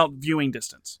 It's about viewing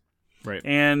distance. Right.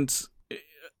 And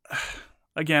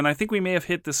again, I think we may have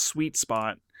hit this sweet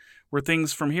spot where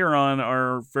things from here on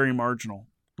are very marginal.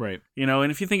 Right.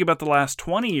 And if you think about the last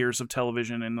 20 years of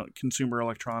television and consumer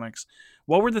electronics,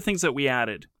 what were the things that we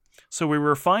added? So we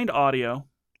refined audio.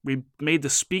 We made the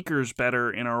speakers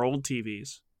better in our old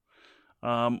TVs.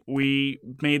 We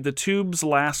made the tubes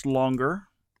last longer.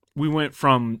 We went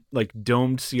from like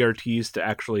domed CRTs to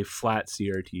actually flat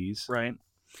CRTs. Right.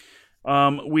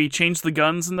 We changed the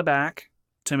guns in the back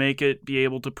to make it be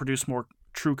able to produce more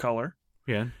true color.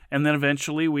 Yeah. And then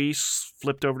eventually we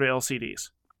flipped over to LCDs.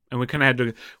 And we kind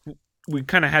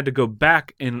of had to go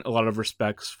back in a lot of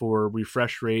respects for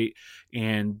refresh rate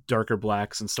and darker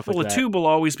blacks and stuff like that. Well, a tube will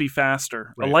always be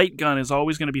faster. Right. A light gun is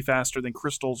always going to be faster than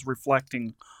crystals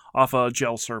reflecting off a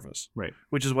gel surface. Right.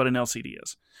 Which is what an LCD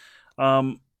is.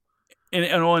 And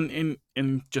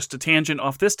just a tangent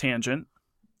off this tangent,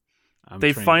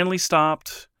 they finally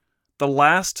stopped. The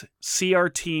last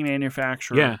CRT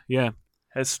manufacturer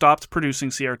has stopped producing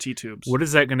CRT tubes. What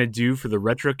is that going to do for the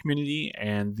retro community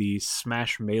and the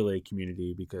Smash Melee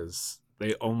community? Because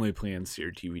they only play on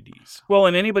CRT-DVDs. Well,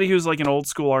 and anybody who's like an old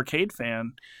school arcade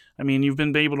fan, I mean, you've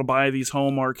been able to buy these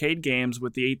home arcade games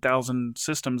with the 8,000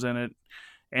 systems in it,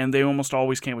 and they almost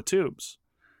always came with tubes.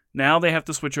 Now they have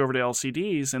to switch over to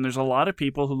LCDs, and there's a lot of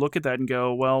people who look at that and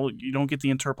go, well, you don't get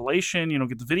the interpolation, you don't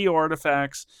get the video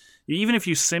artifacts. Even if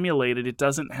you simulate it, it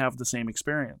doesn't have the same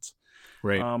experience.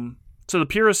 Right. So the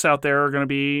purists out there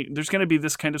there's going to be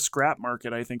this kind of scrap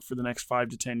market, I think, for the next 5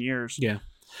 to 10 years. Yeah.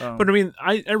 But I mean,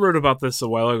 I wrote about this a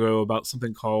while ago about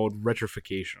something called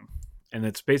retrification. And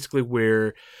it's basically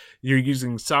where you're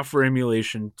using software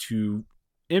emulation to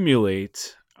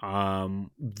emulate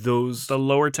the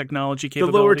lower technology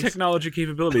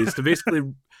capabilities to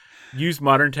basically use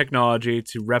modern technology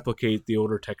to replicate the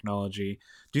older technology.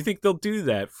 Do you think they'll do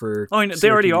that for? Oh, they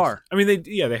already are. I mean,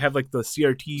 they have like the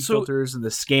CRT filters and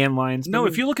the scan lines. No,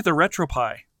 if you look at the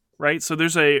RetroPie, right? So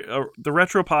there's the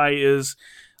RetroPie is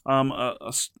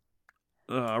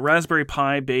a Raspberry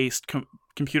Pi based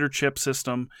computer chip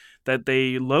system that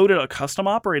they loaded a custom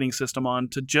operating system on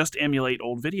to just emulate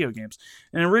old video games.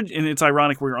 And it's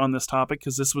ironic we're on this topic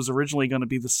because this was originally going to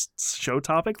be the show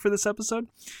topic for this episode.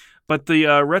 But the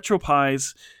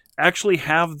RetroPies actually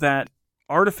have that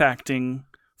artifacting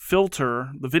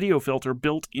filter, the video filter,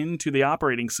 built into the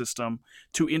operating system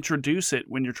to introduce it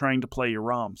when you're trying to play your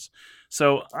ROMs.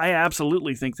 So I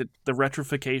absolutely think that the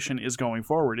retrification is going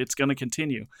forward. It's going to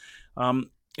continue.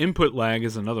 Input lag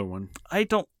is another one. I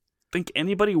don't think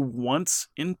anybody wants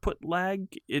input lag.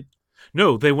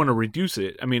 No, they want to reduce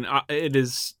it. I mean, it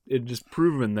is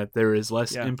proven that there is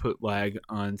less input lag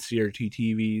on CRT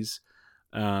TVs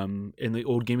in the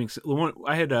old gaming.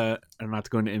 I had not to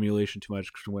go into emulation too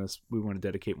much because we want to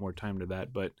dedicate more time to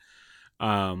that, but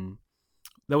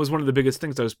that was one of the biggest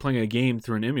things. I was playing a game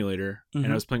through an emulator, and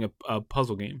I was playing a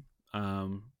puzzle game,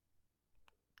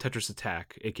 Tetris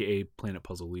Attack, aka Planet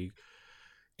Puzzle League,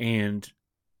 and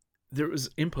there was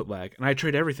input lag, and I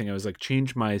tried everything. I was like,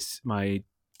 change my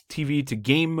TV to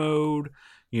game mode,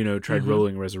 tried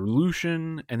rolling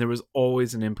resolution, and there was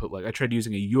always an input lag. I tried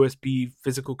using a USB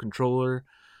physical controller,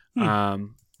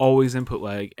 always input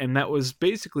lag, and that was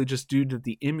basically just due to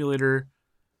the emulator.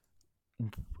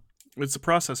 It's a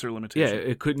processor limitation. Yeah,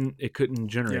 it couldn't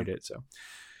generate it. So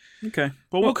okay,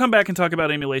 well, we'll come back and talk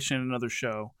about emulation in another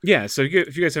show. Yeah, so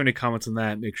if you guys have any comments on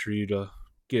that, make sure you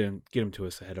get them to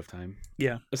us ahead of time.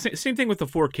 Yeah. Same thing with the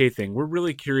 4K thing. We're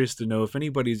really curious to know if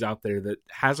anybody's out there that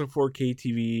has a 4K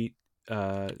TV.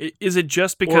 Is it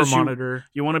just because monitor?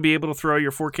 You want to be able to throw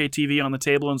your 4K TV on the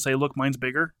table and say, "Look, mine's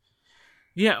bigger"?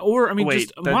 Yeah, or I mean,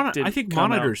 I think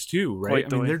monitors too, right?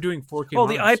 I mean, they're doing 4K. Oh,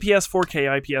 the IPS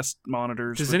 4K IPS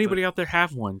monitors. Does anybody out there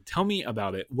have one? Tell me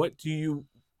about it. What do you?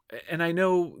 And I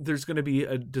know there's going to be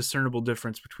a discernible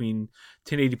difference between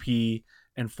 1080p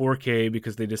and 4K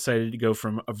because they decided to go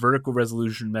from a vertical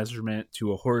resolution measurement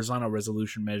to a horizontal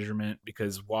resolution measurement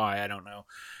because why? I don't know.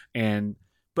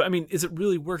 But I mean, is it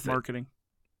really worth marketing?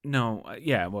 No.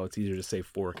 Yeah. Well, it's easier to say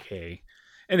 4K.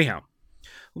 Anyhow.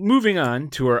 Moving on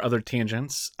to our other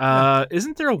tangents,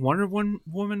 isn't there a Wonder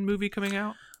Woman movie coming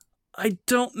out? I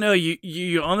don't know.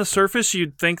 You on the surface,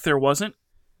 you'd think there wasn't.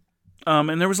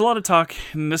 And there was a lot of talk,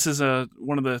 and this is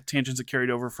one of the tangents that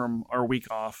carried over from our week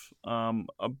off,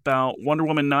 about Wonder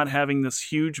Woman not having this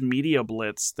huge media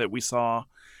blitz that we saw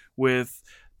with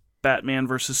Batman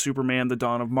versus Superman, The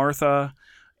Dawn of Martha,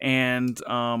 and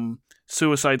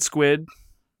Suicide Squid.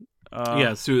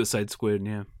 Suicide Squid,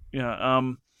 yeah.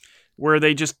 Yeah, where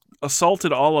they just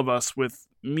assaulted all of us with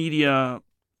media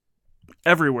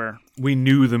everywhere. We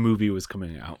knew the movie was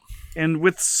coming out. And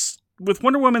with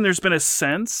Wonder Woman, there's been a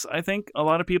sense, I think, a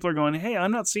lot of people are going, hey,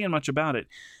 I'm not seeing much about it.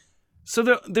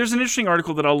 So there's an interesting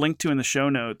article that I'll link to in the show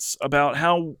notes about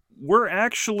how we're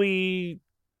actually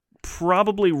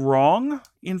probably wrong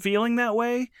in feeling that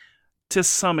way to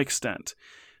some extent.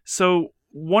 So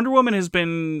Wonder Woman has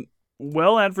been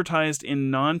well advertised in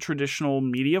non-traditional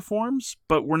media forms,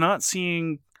 but we're not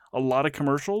seeing a lot of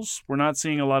commercials. We're not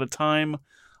seeing a lot of time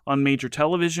on major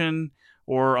television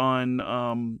or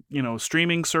on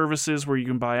streaming services where you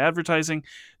can buy advertising.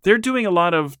 They're doing a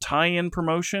lot of tie-in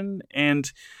promotion,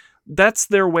 and that's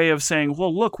their way of saying,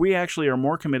 well, look, we actually are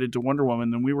more committed to Wonder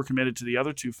Woman than we were committed to the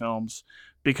other two films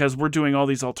because we're doing all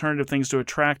these alternative things to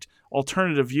attract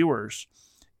alternative viewers.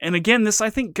 And again, this,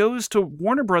 I think, goes to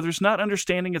Warner Brothers not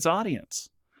understanding its audience.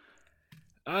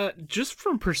 Just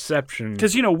from perception.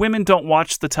 Because, women don't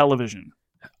watch the television.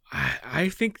 I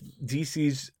think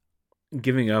DC's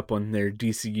giving up on their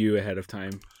DCU ahead of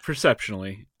time,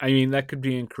 perceptionally. I mean, that could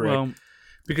be incorrect. Well,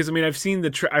 because, I mean, I've seen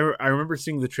I remember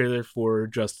seeing the trailer for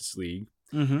Justice League,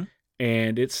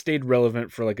 and it stayed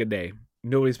relevant for like a day.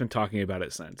 Nobody's been talking about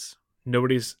it since.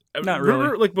 Nobody's not really.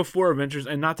 Remember, like before Avengers,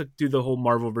 and not to do the whole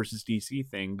Marvel versus DC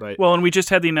thing, but and we just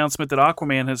had the announcement that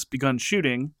Aquaman has begun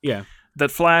shooting. Yeah,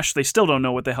 that Flash, they still don't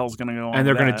know what the hell's going to go on. And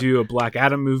they're going to do a Black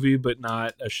Adam movie, but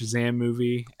not a Shazam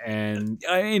movie. And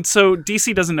so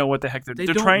DC doesn't know what the heck they're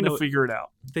trying to figure it out.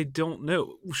 They don't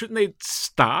know. Shouldn't they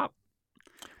stop?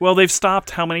 Well, they've stopped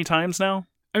how many times now?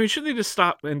 I mean, shouldn't they just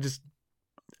stop and just?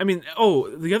 I mean,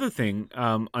 the other thing,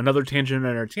 another tangent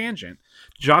on our tangent.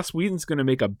 Joss Whedon's going to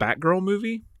make a Batgirl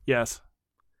movie? Yes.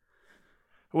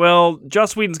 Well,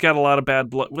 Joss Whedon's got a lot of bad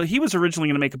blood. Well, he was originally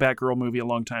going to make a Batgirl movie a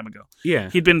long time ago.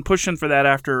 Yeah. He'd been pushing for that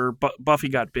after Buffy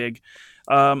got big.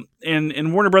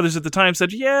 And Warner Brothers at the time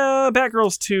said, yeah,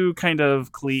 Batgirl's too kind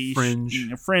of cliche.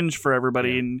 Fringe for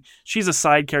everybody. Yeah. And she's a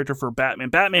side character for Batman.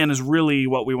 Batman is really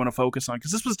what we want to focus on,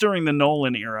 because this was during the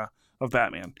Nolan era of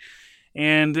Batman.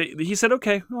 And he said,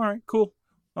 okay, all right, cool.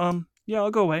 Yeah,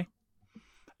 I'll go away.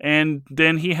 And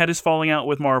then he had his falling out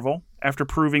with Marvel after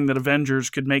proving that Avengers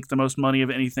could make the most money of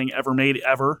anything ever made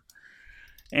ever.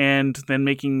 And then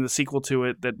making the sequel to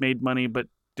it that made money but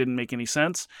didn't make any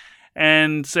sense.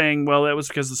 And saying, well, that was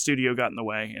because the studio got in the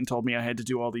way and told me I had to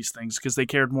do all these things because they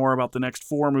cared more about the next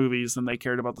 4 movies than they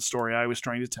cared about the story I was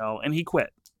trying to tell. And he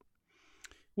quit.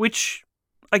 Which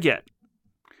I get.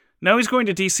 Now he's going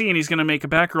to DC and he's going to make a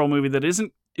Batgirl movie that is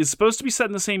supposed to be set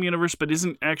in the same universe but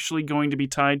isn't actually going to be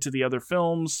tied to the other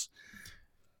films.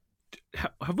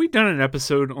 Have we done an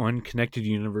episode on connected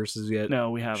universes yet?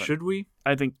 No, we haven't. Should we?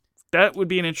 I think that would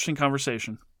be an interesting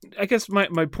conversation. I guess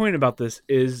my point about this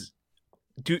is,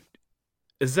 do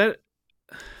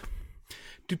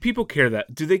do people care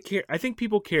that? Do they care? I think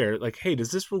people care. Like, hey,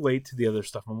 does this relate to the other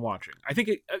stuff I'm watching? I think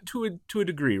to a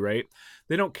degree, right?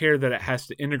 They don't care that it has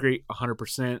to integrate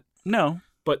 100%. No,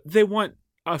 but they want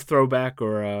a throwback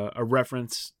or a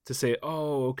reference to say,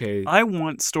 oh, okay. I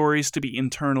want stories to be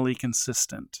internally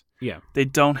consistent. Yeah, they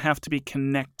don't have to be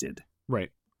connected.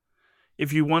 Right.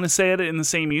 If you want to say it in the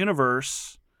same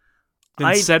universe,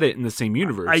 then set it in the same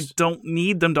universe. I don't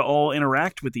need them to all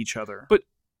interact with each other. But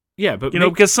yeah, but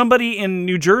because somebody in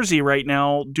New Jersey right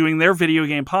now doing their video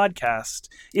game podcast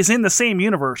is in the same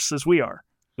universe as we are.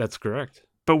 That's correct.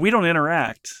 But we don't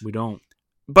interact. We don't.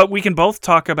 But we can both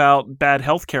talk about bad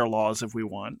healthcare laws if we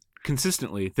want.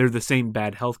 Consistently, they're the same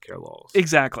bad healthcare laws.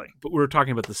 Exactly. But we're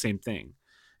talking about the same thing.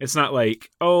 It's not like,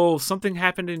 oh, something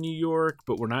happened in New York,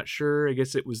 but we're not sure. I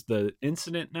guess it was the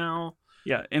incident now.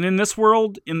 Yeah, and in this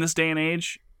world, in this day and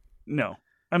age, no.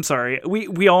 I'm sorry.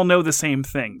 We all know the same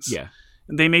things. Yeah.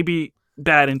 They may be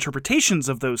bad interpretations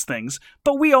of those things,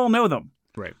 but we all know them.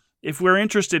 Right. If we're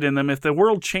interested in them, if the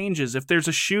world changes, if there's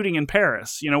a shooting in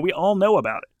Paris, we all know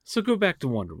about it. So go back to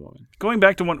Wonder Woman. Going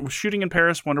back to shooting in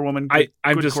Paris, Wonder Woman,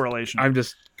 good correlation. I'm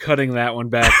just cutting that one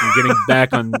back and getting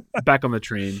back on the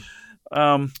train.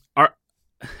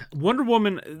 Wonder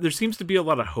Woman, there seems to be a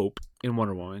lot of hope in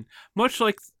Wonder Woman, much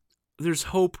like there's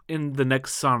hope in the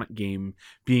next Sonic game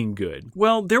being good.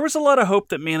 Well, there was a lot of hope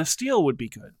that Man of Steel would be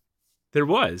good. There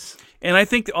was. And I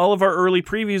think all of our early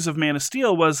previews of Man of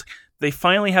Steel was they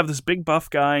finally have this big buff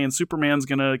guy and Superman's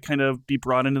going to kind of be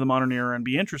brought into the modern era and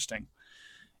be interesting.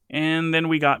 And then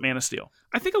we got Man of Steel.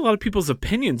 I think a lot of people's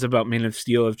opinions about Man of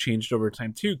Steel have changed over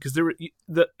time too, because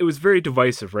it was very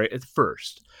divisive, right? At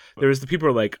first, there was the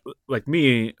people like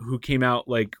me who came out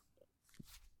like,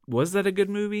 was that a good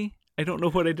movie? I don't know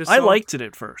what I just saw. I liked it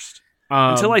at first.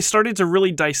 Until I started to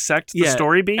really dissect the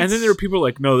story beats. And then there were people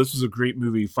like, no, this was a great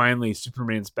movie. Finally,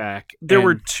 Superman's back. There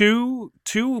were two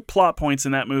plot points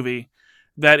in that movie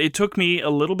that it took me a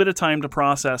little bit of time to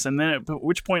process. And then at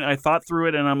which point I thought through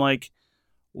it and I'm like,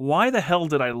 why the hell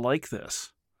did I like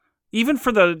this? Even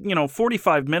for the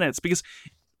 45 minutes, because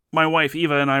my wife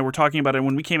Eva and I were talking about it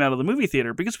when we came out of the movie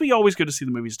theater, because we always go to see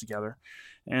the movies together.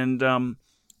 And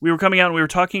we were coming out and we were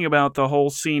talking about the whole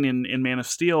scene in Man of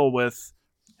Steel with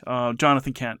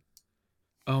Jonathan Kent.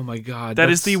 Oh my God. That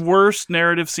is the worst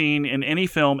narrative scene in any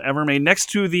film ever made, next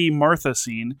to the Martha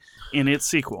scene in its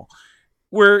sequel.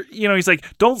 Where, he's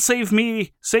like, don't save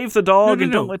me, save the dog,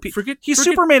 don't let people... He's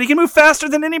Superman, he can move faster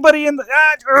than anybody in the...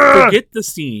 Forget the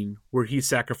scene where he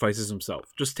sacrifices himself.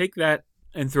 Just take that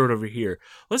and throw it over here.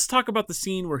 Let's talk about the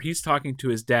scene where he's talking to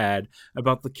his dad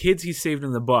about the kids he saved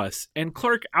in the bus, and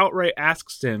Clark outright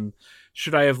asks him,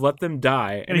 should I have let them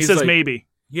die? And he says, like, maybe.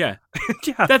 Yeah.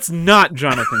 Yeah. That's not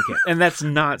Jonathan Kent, and that's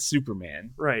not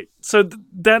Superman. Right. So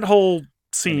that whole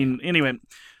scene, anyway...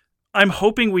 I'm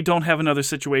hoping we don't have another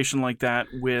situation like that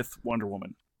with Wonder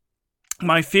Woman.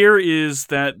 My fear is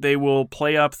that they will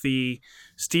play up the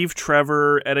Steve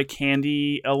Trevor, Etta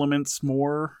Candy elements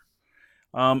more.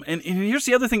 And here's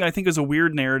the other thing I think is a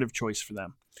weird narrative choice for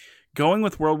them. Going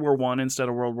with World War I instead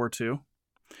of World War II.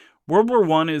 World War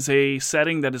I is a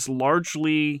setting that is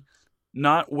largely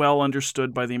not well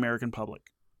understood by the American public.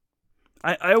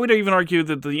 I would even argue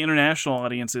that the international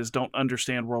audiences don't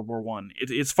understand World War I.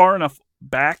 It's far enough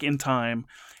back in time,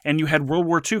 and you had World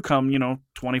War II come,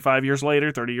 25 years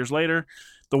later, 30 years later.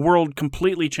 The world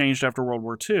completely changed after World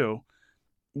War II.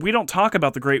 We don't talk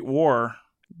about the Great War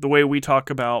the way we talk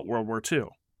about World War II.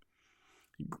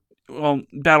 Well,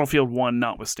 Battlefield 1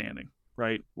 notwithstanding,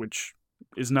 right? Which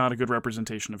is not a good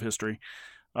representation of history.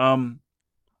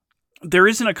 There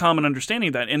isn't a common understanding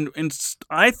of that. And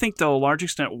I think to a large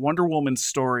extent, Wonder Woman's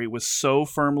story was so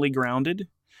firmly grounded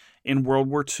in World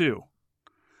War II.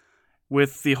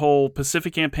 With the whole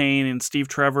Pacific campaign and Steve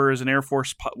Trevor as an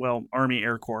Army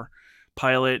Air Corps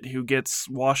pilot who gets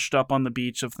washed up on the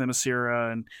beach of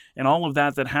Themyscira and all of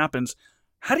that happens.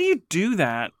 How do you do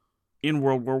that in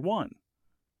World War I?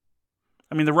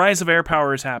 I mean, the rise of air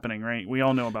power is happening, right? We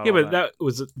all know about that. Yeah, but that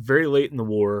was very late in the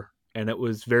war. And it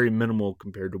was very minimal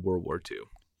compared to World War II.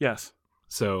 Yes.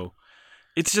 So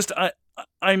it's just I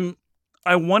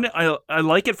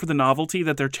like it for the novelty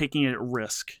that they're taking a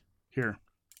risk here.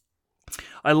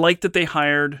 I like that they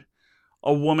hired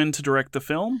a woman to direct the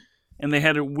film, and they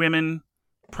had women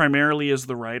primarily as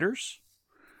the writers.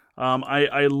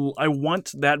 I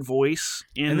want that voice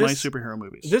in my superhero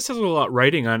movies. This has a lot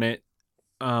writing on it,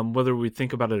 whether we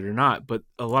think about it or not. But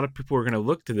a lot of people are going to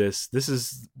look to this. This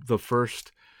is the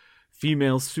first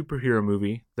female superhero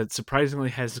movie that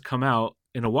surprisingly has come out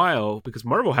in a while, because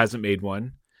Marvel hasn't made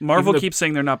one. Marvel keeps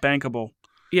saying they're not bankable.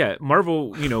 Yeah,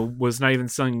 Marvel, was not even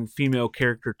selling female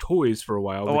character toys for a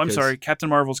while. Oh, I'm sorry. Captain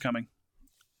Marvel's coming.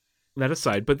 that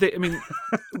aside, but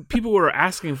people were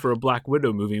asking for a Black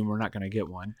Widow movie, and we're not going to get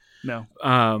one. No.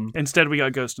 Instead, we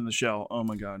got Ghost in the Shell. Oh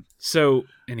my god. So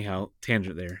anyhow,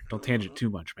 tangent there. Don't tangent too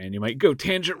much, man. You might go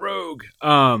tangent rogue.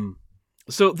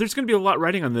 So there's going to be a lot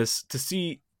riding on this to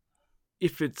see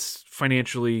if it's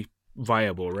financially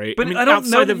viable, right? But I don't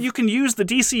know that you can use the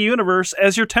DC universe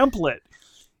as your template.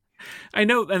 I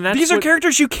know, and these are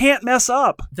characters you can't mess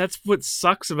up. That's what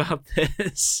sucks about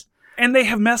this. And they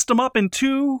have messed them up in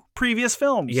 2 previous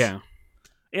films. Yeah.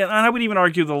 And I would even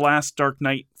argue the last Dark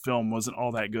Knight film wasn't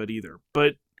all that good either.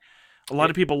 But a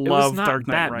lot of people love Dark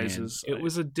Knight Batman. Rises. It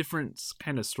was a different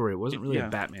kind of story. It wasn't really a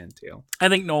Batman tale. I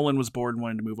think Nolan was bored and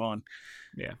wanted to move on.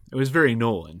 Yeah, it was very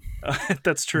Nolan.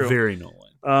 That's true. Very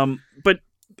Nolan. But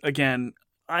again,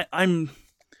 I'm...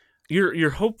 You're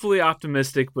hopefully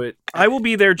optimistic, but... I will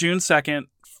be there June 2nd,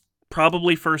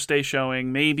 probably first day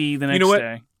showing, maybe the next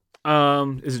day.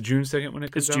 Is it June 2nd when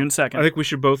it comes out? It's June 2nd. I think we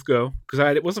should both go, because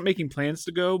I wasn't making plans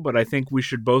to go, but I think we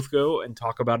should both go and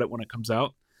talk about it when it comes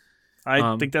out.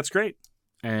 I think that's great.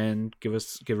 And give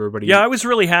everybody... Yeah, I was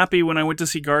really happy when I went to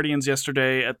see Guardians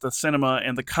yesterday at the cinema,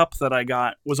 and the cup that I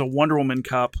got was a Wonder Woman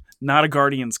cup, not a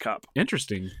Guardians cup.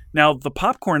 Interesting. Now, the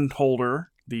popcorn holder,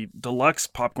 the deluxe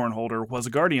popcorn holder, was a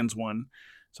Guardians one,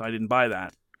 so I didn't buy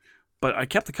that. But I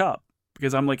kept the cup,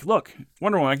 because I'm like, look,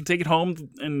 Wonder Woman, I can take it home,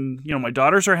 and my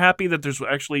daughters are happy that there's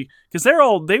actually... Because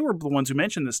they were the ones who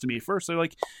mentioned this to me first. They're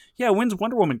like, yeah, when's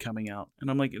Wonder Woman coming out?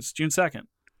 And I'm like, it's June 2nd.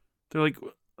 They're like,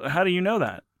 how do you know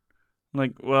that? I'm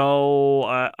like,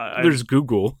 well, there's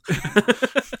Google.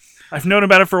 I've known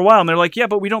about it for a while. And they're like, yeah,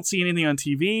 but we don't see anything on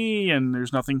TV, and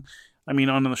there's nothing,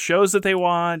 on the shows that they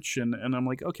watch. And I'm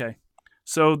like, okay.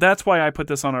 So that's why I put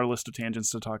this on our list of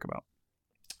tangents to talk about.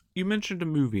 You mentioned a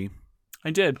movie.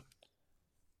 I did.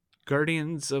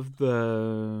 Guardians of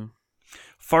the...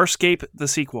 Farscape, the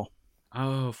sequel.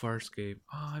 Oh, Farscape.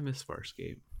 Oh, I miss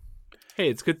Farscape. Hey,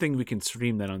 it's a good thing we can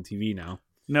stream that on TV now.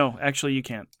 No, actually you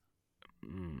can't.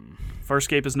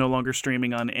 Farscape is no longer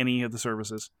streaming on any of the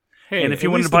services. Hey, and if you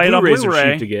wanted to buy it on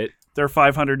Blu-ray, to get. they're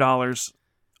 $500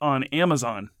 on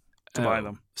Amazon to buy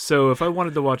them. So if I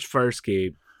wanted to watch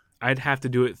Farscape, I'd have to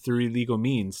do it through illegal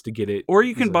means to get it. Or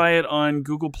you can buy it on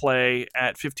Google Play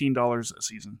at $15 a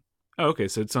season. Oh, okay,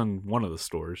 so it's on one of the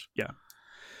stores. Yeah.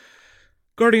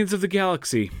 Guardians of the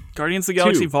Galaxy. Guardians of the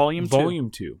Galaxy Volume 2. Volume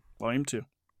 2. Volume 2.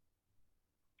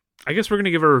 I guess we're going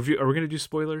to give a review. Are we going to do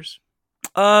spoilers?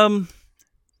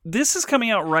 This is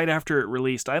coming out right after it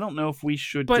released. I don't know if we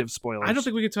should give spoilers. I don't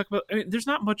think we can talk about... there's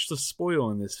not much to spoil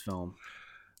in this film.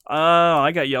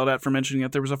 I got yelled at for mentioning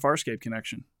that there was a Farscape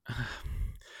connection.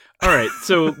 All right,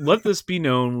 so let this be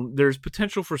known. There's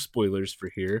potential for spoilers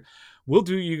for here. We'll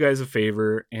do you guys a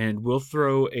favor, and we'll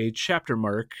throw a chapter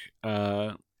mark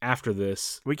after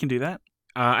this. We can do that?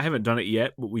 I haven't done it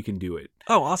yet, but we can do it.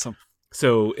 Oh, awesome.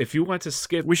 So if you want to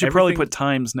skip... We should probably put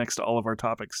times next to all of our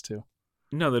topics, too.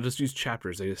 No, they'll just use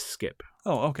chapters. They just skip.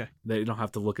 Oh, okay. They don't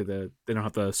have to look at they don't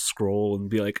have to scroll and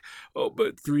be like, oh,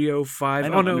 but 305. I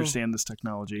don't understand this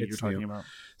technology you're talking about.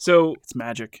 So it's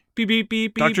magic. Beep, beep,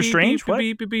 beep, Doctor beep, Strange? Beep, what?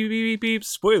 Beep, beep, beep, beep, beep.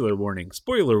 Spoiler warning.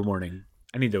 Spoiler warning.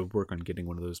 I need to work on getting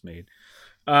one of those made.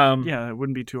 Yeah, it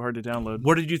wouldn't be too hard to download.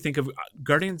 What did you think of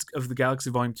Guardians of the Galaxy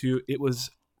Volume 2? It was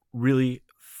really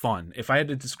fun. If I had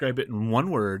to describe it in one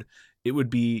word, it would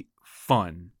be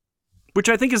fun. Which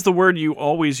I think is the word you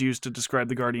always use to describe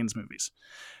the Guardians movies.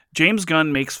 James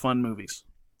Gunn makes fun movies.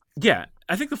 Yeah,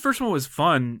 I think the first one was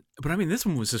fun, but this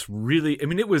one was just really...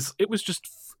 it was just...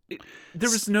 there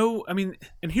was no... and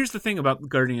here's the thing about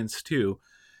Guardians 2,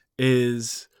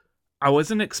 is I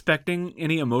wasn't expecting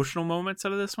any emotional moments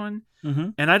out of this one,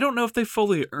 and I don't know if they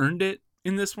fully earned it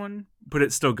in this one, but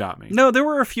it still got me. No, there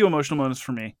were a few emotional moments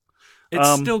for me. It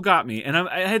still got me, and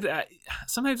I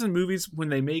sometimes in movies when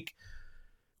they make...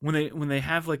 When they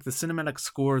have like the cinematic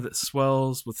score that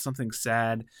swells with something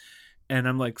sad, and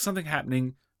I'm like, something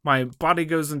happening, my body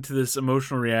goes into this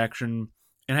emotional reaction,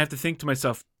 and I have to think to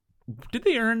myself, did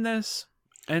they earn this?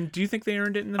 And do you think they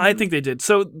earned it in the movie? I think they did.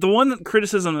 So the one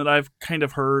criticism that I've kind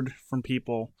of heard from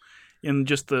people in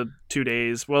just the 2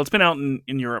 days, well, it's been out in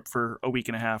Europe for a week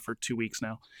and a half or 2 weeks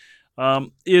now,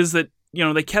 is that,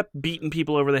 they kept beating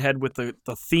people over the head with the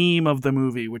theme of the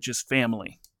movie, which is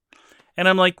family. And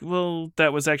I'm like, well,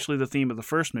 that was actually the theme of the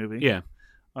first movie. Yeah.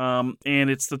 And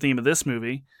it's the theme of this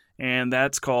movie. And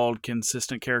that's called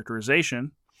consistent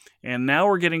characterization. And now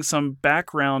we're getting some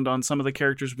background on some of the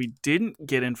characters we didn't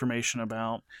get information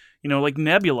about. Like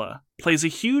Nebula plays a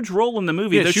huge role in the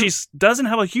movie, though she doesn't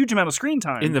have a huge amount of screen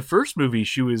time. In the first movie,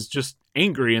 she was just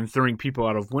angry and throwing people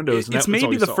out of windows. It's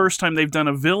maybe the first time they've done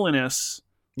a villainous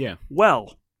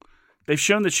well. They've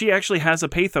shown that she actually has a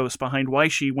pathos behind why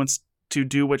she wants to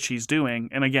do what she's doing.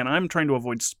 And again, I'm trying to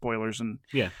avoid spoilers, and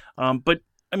Yeah. But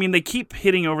I mean, they keep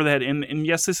hitting over the head. And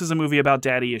yes, this is a movie about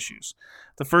daddy issues.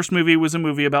 The first movie was a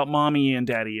movie about mommy and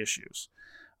daddy issues.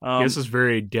 This is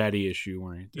very daddy issue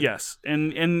oriented. Yes,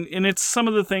 and it's some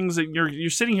of the things that you're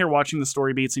sitting here watching the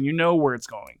story beats, and you know where it's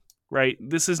going, right?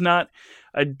 This is not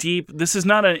an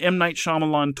M. Night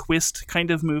Shyamalan twist kind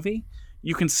of movie.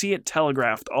 You can see it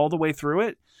telegraphed all the way through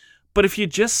it. But if you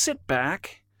just sit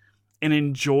back and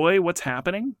enjoy what's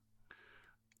happening,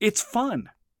 it's fun.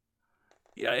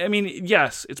 I mean,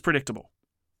 yes, it's predictable.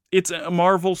 It's a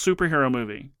Marvel superhero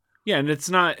movie. Yeah, and it's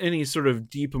not any sort of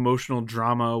deep emotional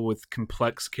drama with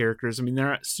complex characters. I mean, they're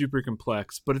not super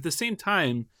complex, but at the same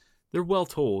time, they're well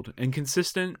told and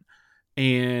consistent,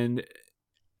 and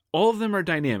all of them are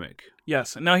dynamic.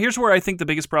 Yes. Now, here's where I think the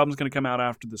biggest problem is going to come out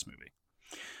after this movie.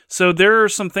 So there are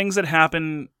some things that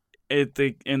happen in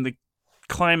the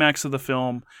climax of the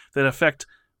film that affect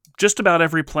just about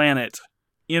every planet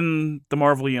in the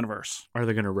Marvel Universe. Are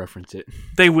they going to reference it?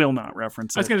 They will not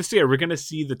reference it. I was going to say, are we going to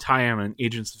see the tie-in on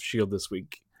Agents of S.H.I.E.L.D. this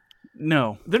week?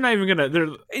 No. They're not even going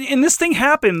to... And this thing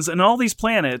happens in all these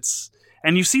planets,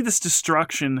 and you see this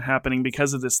destruction happening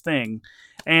because of this thing.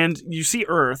 And you see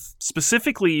Earth.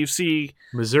 Specifically, you see...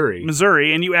 Missouri,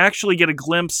 and you actually get a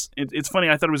glimpse. It's funny,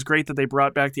 I thought it was great that they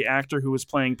brought back the actor who was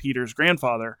playing Peter's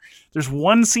grandfather. There's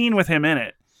one scene with him in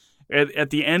it at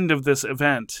the end of this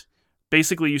event.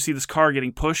 Basically, you see this car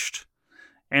getting pushed,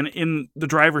 and in the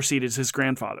driver's seat is his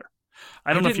grandfather.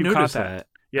 I don't know if you caught that.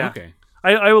 Yeah. Okay.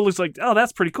 I was like, oh,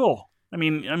 that's pretty cool. I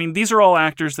mean, these are all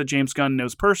actors that James Gunn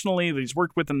knows personally, that he's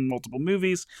worked with in multiple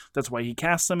movies. That's why he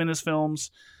casts them in his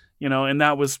films, and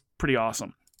that was pretty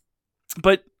awesome.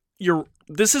 But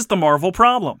this is the Marvel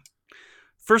problem.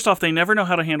 First off, they never know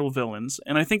how to handle villains,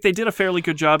 and I think they did a fairly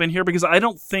good job in here because I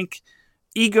don't think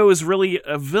Ego is really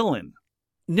a villain.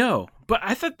 No, but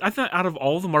I thought out of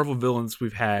all the Marvel villains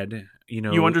we've had,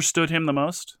 you understood him the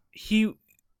most. There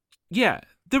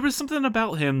was something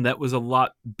about him that was a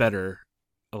lot better,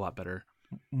 than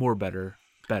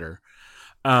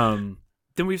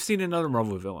we've seen in other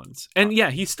Marvel villains. And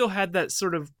yeah, he still had that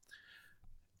sort of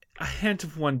a hint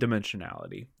of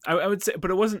one-dimensionality. I would say,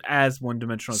 but it wasn't as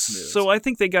one-dimensional as smooth. So I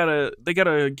think they gotta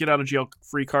get out of jail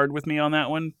free card with me on that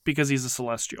one because he's a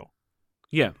Celestial.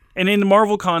 Yeah, and in the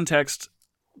Marvel context.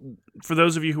 For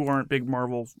those of you who aren't big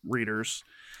Marvel readers,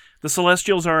 the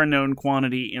Celestials are a known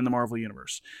quantity in the Marvel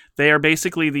Universe. They are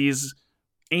basically these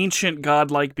ancient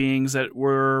godlike beings that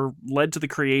were led to the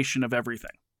creation of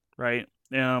everything, right?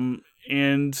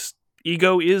 And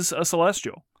Ego is a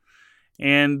Celestial.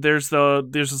 And there's the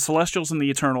Celestials and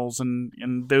the Eternals,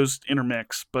 and those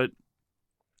intermix. But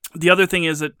the other thing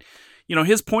is that,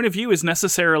 his point of view is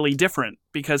necessarily different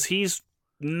because he's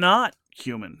not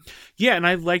human. Yeah, and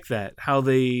I like that how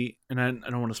they, and I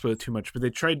don't want to spoil it too much, but they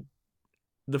tried.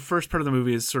 The first part of the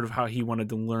movie is sort of how he wanted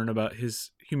to learn about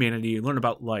his humanity, learn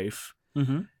about life,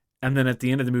 and then at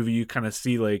the end of the movie you kind of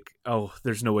see like, oh,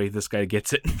 there's no way this guy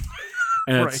gets it,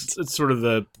 and right. it's sort of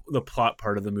the plot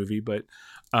part of the movie. But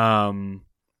I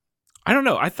don't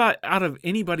know. I thought out of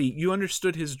anybody, you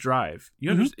understood his drive.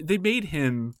 They made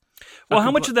him. Well, how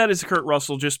much of that is Kurt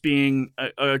Russell just being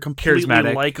a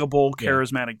completely likable,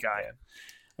 charismatic guy?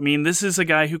 I mean, this is a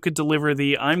guy who could deliver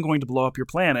the "I'm going to blow up your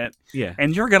planet,"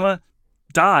 and you're gonna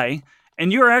die,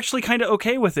 and you're actually kind of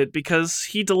okay with it because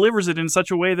he delivers it in such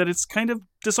a way that it's kind of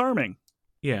disarming.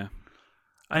 Yeah,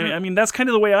 I mean, that's kind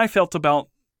of the way I felt about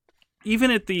even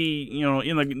at the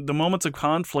in the moments of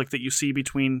conflict that you see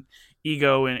between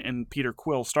Ego and Peter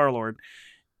Quill, Star-Lord.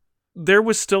 There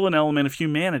was still an element of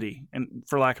humanity, and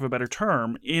for lack of a better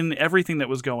term, in everything that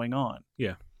was going on.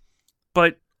 Yeah.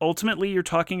 But ultimately, you're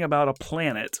talking about a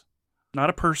planet, not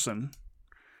a person.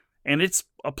 And it's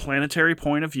a planetary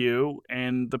point of view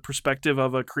and the perspective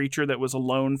of a creature that was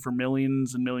alone for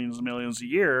millions and millions and millions of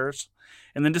years,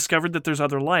 and then discovered that there's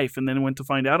other life, and then went to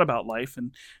find out about life.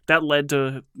 And that led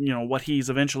to, what he's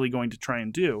eventually going to try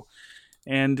and do.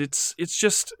 And it's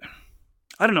just...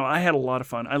 I don't know. I had a lot of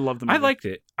fun. I loved the movie. I liked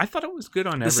it. I thought it was good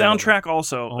on every The soundtrack level.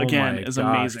 Also, again, is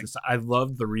amazing. I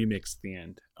loved the remix at the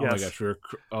end. Oh yes. my gosh. It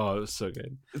was so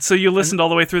good. So you listened all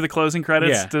the way through the closing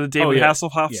credits to the David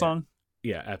Hasselhoff song?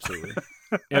 Yeah, absolutely.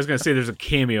 I was going to say there's a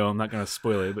cameo. I'm not going to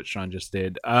spoil it, but Sean just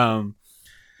did. Well,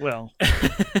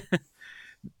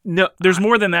 no, there's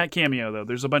more than that cameo, though.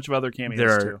 There's a bunch of other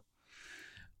cameos, too.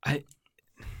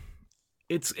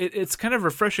 It's kind of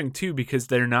refreshing, too, because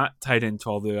they're not tied into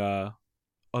all the...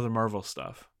 other Marvel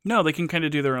stuff. No, they can kind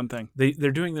of do their own thing.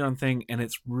 They're doing their own thing, and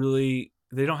it's really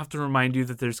They don't have to remind you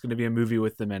that there's going to be a movie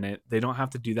with them in it. They don't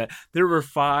have to do that. There were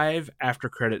 5 after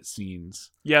credit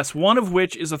scenes. Yes, one of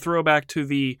which is a throwback to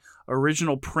the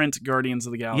original print Guardians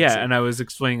of the Galaxy. Yeah, and I was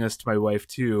explaining this to my wife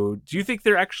too. Do you think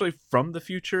they're actually from the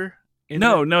future?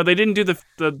 No, they didn't do the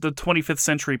 25th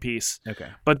century piece. Okay.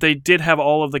 But they did have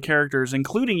all of the characters,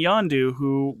 including Yondu,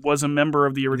 who was a member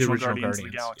of the original Guardians of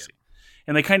the Galaxy. Yeah.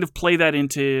 And they kind of play that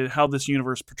into how this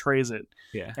universe portrays it.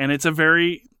 Yeah. And it's a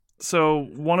very... So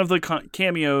one of the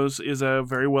cameos is a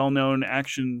very well-known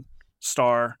action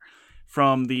star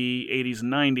from the 80s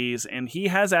and 90s, and he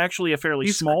has actually a fairly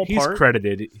small part. He's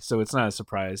credited, so it's not a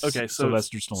surprise. Okay, so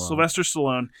Sylvester Stallone. Sylvester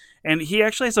Stallone. And he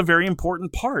actually has a very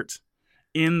important part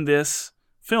in this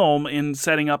film in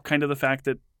setting up kind of the fact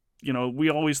that, you know, we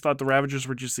always thought the Ravagers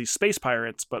were just these space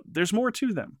pirates, but there's more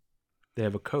to them. They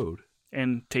have a code.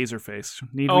 And Taserface.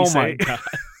 Need we say? Oh my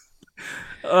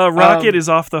god. Rocket is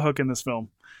off the hook in this film.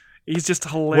 He's just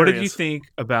hilarious. What did you think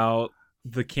about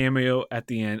the cameo at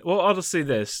the end? Well, I'll just say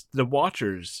this. The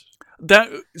Watchers.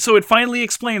 So it finally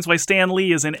explains why Stan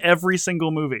Lee is in every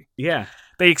single movie. Yeah.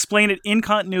 They explain it in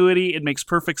continuity. It makes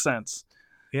perfect sense.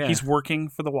 Yeah. He's working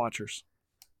for the Watchers.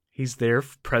 He's there,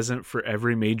 present for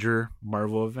every major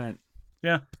Marvel event.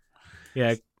 Yeah.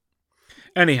 Yeah.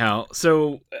 Anyhow,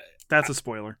 so... That's a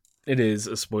spoiler. It is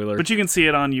a spoiler. But you can see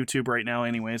it on YouTube right now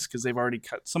anyways, because they've already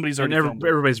cut... Somebody's already filmed it.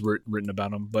 Everybody's written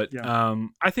about them. But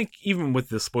I think even with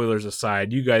the spoilers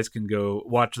aside, you guys can go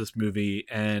watch this movie.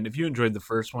 And if you enjoyed the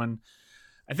first one,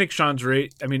 I think Sean's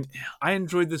right. I mean, I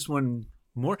enjoyed this one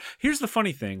more. Here's the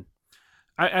funny thing.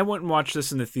 I went and watched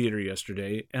this in the theater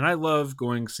yesterday, and I love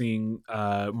seeing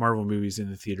Marvel movies in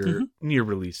the theater near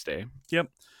release day. Yep.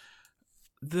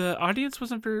 The audience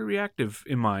wasn't very reactive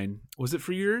in mine. Was it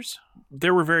for yours?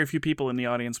 There were very few people in the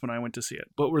audience when I went to see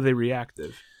it. But were they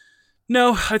reactive?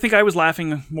 No, I think I was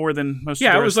laughing more than most of the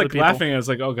rest I was of the people. laughing. I was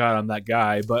like, oh God, I'm that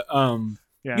guy. But,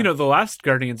 you know, the last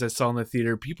Guardians I saw in the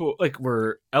theater, people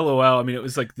were LOL. I mean, it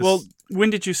was like this. Well, when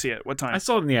did you see it? What time? I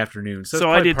saw it in the afternoon.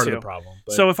 So I did part too. Of the problem.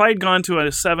 But... So if I had gone to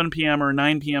a 7 p.m. or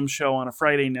 9 p.m. show on a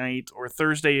Friday night or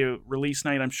Thursday release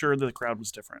night, I'm sure the crowd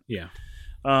was different. Yeah.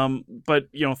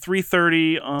 But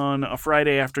 3:30 on a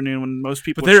Friday afternoon when most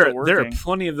people are still working. There are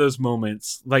plenty of those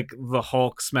moments, like the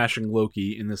Hulk smashing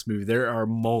Loki in this movie. There are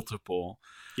multiple.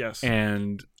 Yes.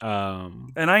 And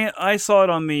I saw it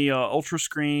on the Ultra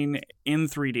screen in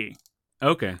 3D.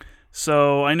 Okay.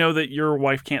 So I know that your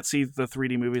wife can't see the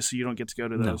 3D movies, so you don't get to go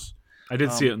to those. No. I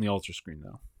did see it on the Ultra screen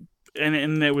though. And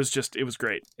it was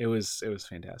great. It was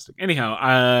fantastic.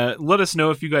 Anyhow, let us know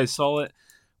if you guys saw it.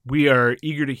 We are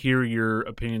eager to hear your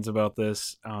opinions about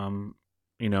this.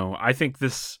 I think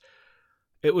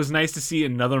it was nice to see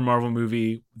another Marvel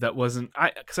movie that wasn't,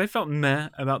 because I felt meh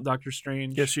about Doctor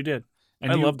Strange. Yes, you did.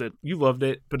 And I loved it. You loved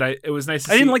it, but it was nice to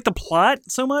see. I didn't like the plot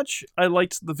so much. I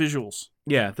liked the visuals.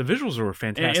 Yeah, the visuals were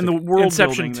fantastic. And the world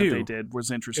Inception building 2. that they did was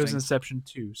interesting. It was Inception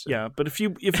 2. So. Yeah, but if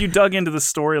you dug into the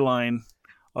storyline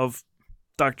of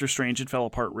Doctor Strange, it fell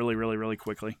apart really, really, really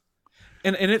quickly.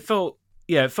 And it felt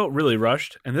really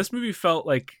rushed. And this movie felt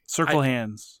like circle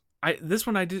hands. This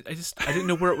one I didn't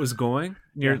know where it was going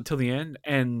till the end,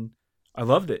 and I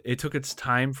loved it. It took its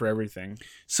time for everything.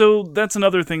 So that's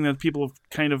another thing that people have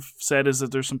kind of said is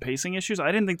that there's some pacing issues.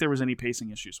 I didn't think there was any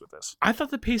pacing issues with this. I thought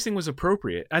the pacing was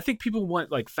appropriate. I think people want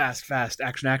like fast,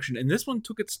 action, and this one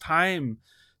took its time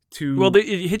to. Well, it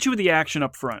hit you with the action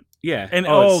up front. Yeah, and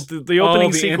the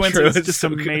opening sequence is just so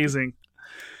amazing.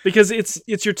 Because it's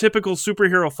your typical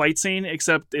superhero fight scene,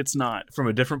 except it's not. From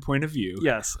a different point of view.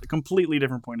 Yes, a completely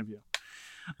different point of view.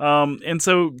 And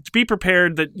so to be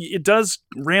prepared that it does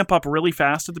ramp up really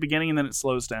fast at the beginning and then it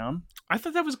slows down. I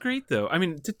thought that was great, though. I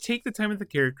mean, to take the time with the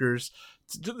characters,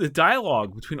 the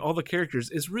dialogue between all the characters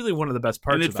is really one of the best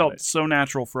parts. And it felt so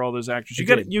natural for all those actors.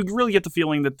 You really get the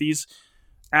feeling that these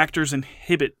actors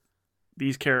inhabit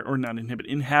these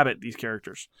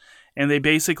characters. And they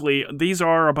basically, these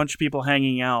are a bunch of people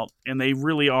hanging out, and they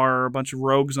really are a bunch of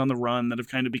rogues on the run that have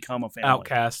kind of become a family.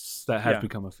 Outcasts that have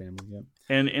become a family, yeah.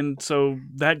 And so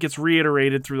that gets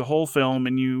reiterated through the whole film,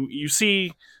 and you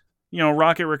see,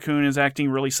 Rocket Raccoon is acting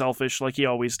really selfish like he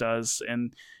always does,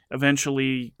 and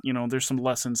eventually, there's some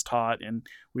lessons taught, and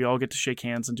we all get to shake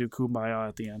hands and do kumbaya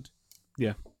at the end.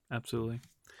 Yeah, absolutely.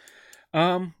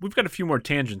 We've got a few more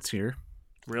tangents here.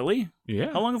 Really?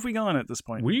 Yeah. How long have we gone at this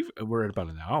point? We're at about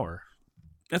an hour.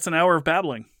 That's an hour of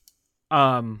babbling.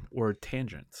 Or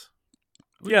tangents.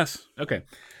 Yes. Okay.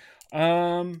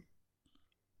 Breath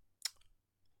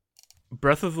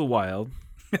of the Wild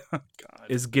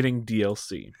is getting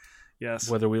DLC. Yes.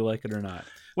 whether we like it or not.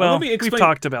 Well, let me explain. we've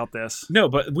talked about this. No,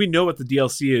 but we know what the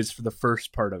DLC is for the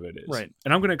first part of it is. Right.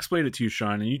 And I'm going to explain it to you,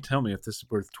 Sean, and you tell me if this is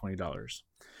worth $20.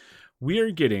 We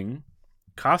are getting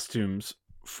costumes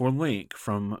for Link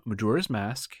from Majora's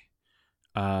Mask,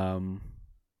 Twilight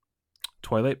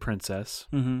Princess,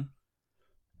 Mm-hmm.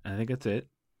 I think that's it.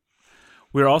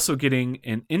 We're also getting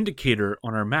an indicator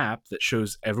on our map that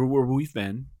shows everywhere we've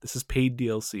been. This is paid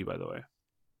DLC, by the way.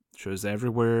 Shows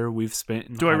everywhere we've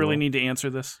spent. Do I really need to answer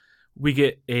this? We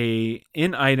get a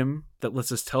in item that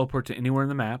lets us teleport to anywhere in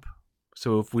the map.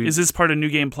 So if we is this part of New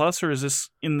Game Plus or is this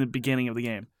in the beginning of the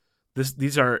game?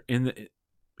 These are in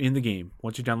the game.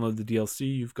 Once you download the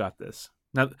DLC, you've got this.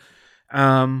 Now,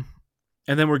 and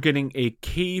then we're getting a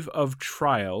Cave of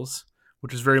Trials,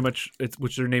 which is very much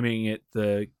which they're naming it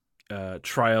the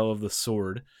Trial of the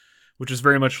Sword, which is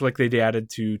very much like they added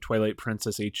to Twilight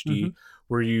Princess HD,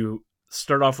 where you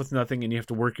start off with nothing and you have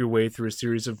to work your way through a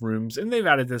series of rooms. And they've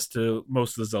added this to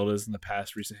most of the Zeldas in the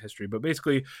past recent history. But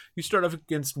basically, you start off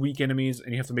against weak enemies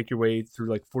and you have to make your way through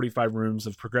like 45 rooms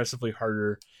of progressively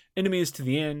harder enemies to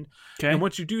the end. Okay. And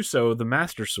once you do so, the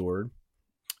Master Sword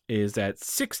is at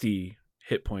 60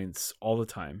 hit points all the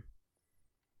time.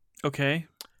 Okay.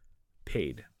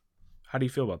 Paid. How do you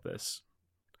feel about this?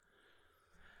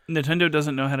 Nintendo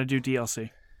doesn't know how to do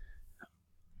DLC.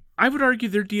 I would argue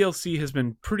their DLC has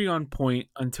been pretty on point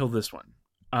until this one.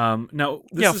 Now,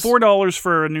 this is $4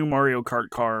 for a new Mario Kart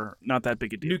car, not that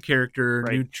big a deal. New character,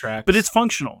 right? New tracks. But it's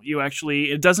functional.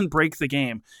 It doesn't break the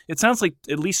game. It sounds like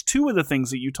at least two of the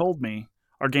things that you told me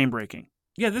are game breaking.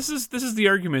 Yeah, this is the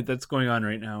argument that's going on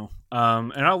right now.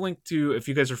 And I'll link to, if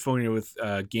you guys are familiar with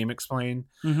Game Explain,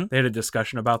 they had a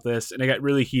discussion about this, and it got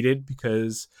really heated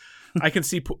because I can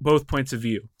see both points of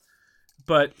view.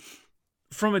 But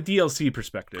from a DLC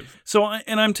perspective. So,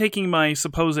 and I'm taking my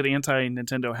supposed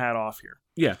anti-Nintendo hat off here.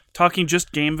 Yeah. Talking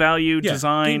just game value,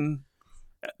 design,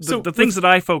 the things that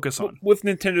I focus on. With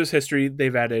Nintendo's history,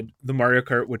 they've added the Mario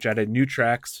Kart, which added new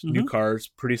tracks, new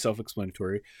cars, pretty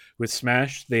self-explanatory. With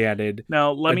Smash, they added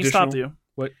Now, let me stop you.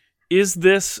 What? Is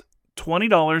this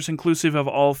 $20 inclusive of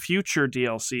all future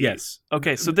DLC? Yes.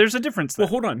 Okay, so there's a difference there.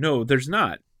 Well, hold on. No, there's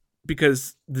not.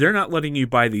 Because they're not letting you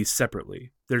buy these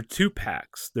separately. They're two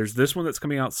packs. There's this one that's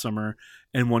coming out summer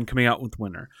and one coming out with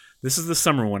winter. This is the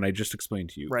summer one I just explained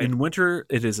to you. Right. In winter,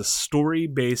 it is a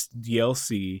story-based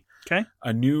DLC. Okay.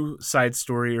 A new side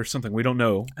story or something. We don't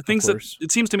know. I think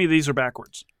it seems to me these are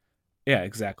backwards. Yeah,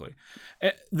 exactly.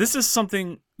 This is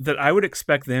something that I would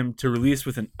expect them to release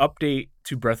with an update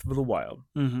to Breath of the Wild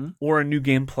or a New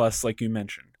Game Plus like you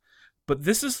mentioned. But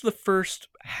this is the first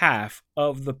half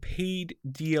of the paid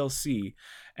DLC.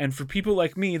 And for people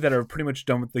like me that are pretty much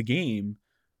done with the game,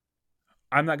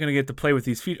 I'm not going to get to play with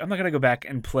these features. I'm not going to go back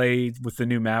and play with the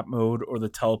new map mode or the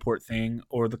teleport thing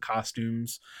or the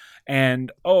costumes.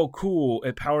 And, oh, cool,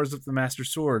 it powers up the Master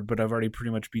Sword, but I've already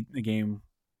pretty much beaten the game.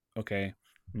 Okay,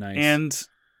 nice. And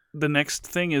the next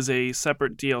thing is a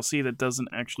separate DLC that doesn't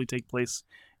actually take place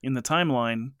in the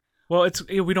timeline. Well,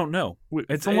 we don't know.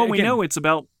 From what we know, it's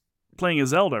about playing as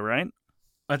Zelda, right?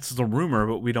 That's the rumor,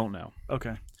 but we don't know.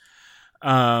 Okay.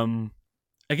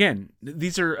 Again,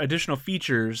 these are additional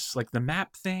features like the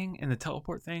map thing and the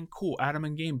teleport thing. Cool, add them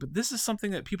in game. But this is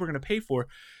something that people are going to pay for.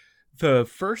 The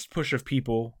first push of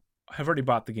people have already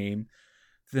bought the game.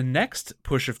 The next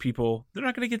push of people, they're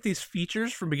not going to get these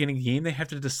features from beginning of the game. They have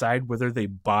to decide whether they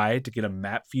buy to get a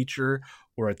map feature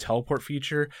or a teleport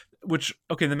feature. Which,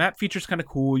 okay, the map feature is kind of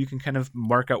cool. You can kind of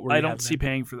mark out where I don't see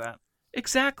paying for that.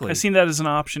 Exactly. I've seen that as an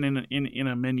option in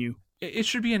a menu. It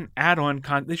should be an add-on.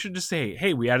 They should just say,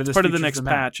 "Hey, we added this." Part of the next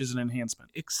patch is an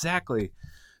enhancement. Exactly.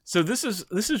 So this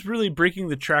is really breaking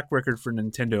the track record for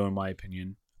Nintendo, in my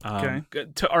opinion. Okay.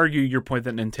 To argue your point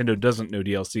that Nintendo doesn't know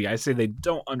DLC, I say they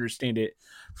don't understand it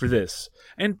for this.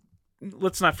 And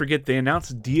let's not forget, they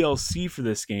announced DLC for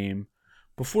this game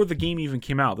before the game even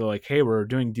came out. They're like, "Hey, we're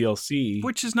doing DLC,"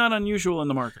 which is not unusual in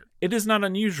the market. It is not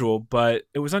unusual, but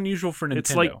it was unusual for Nintendo.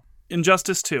 It's like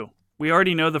Injustice 2. We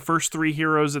already know the first 3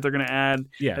 heroes that they're going to add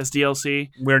as DLC.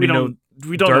 We don't know know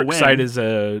when. Darkseid is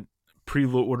a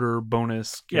pre-order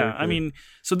bonus character. Yeah, I mean,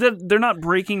 so they're not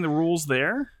breaking the rules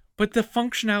there. But the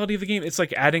functionality of the game, it's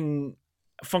like adding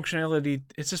functionality.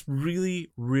 It's just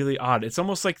really, really odd. It's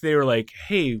almost like they were like,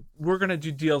 hey, we're going to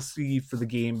do DLC for the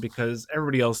game because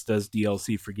everybody else does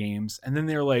DLC for games. And then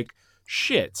they're like,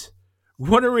 shit,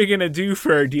 what are we going to do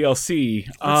for our DLC?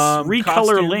 Let's recolor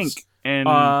costumes, Link. And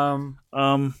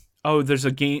there's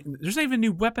a game. There's not even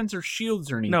new weapons or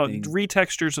shields or anything. No,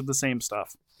 retextures of the same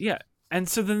stuff. Yeah, and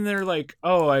so then they're like,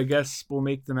 "Oh, I guess we'll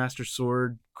make the Master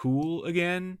Sword cool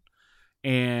again."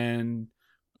 And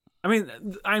I mean,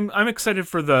 I'm excited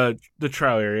for the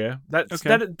trial area. That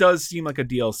it does seem like a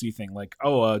DLC thing, like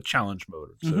a challenge mode,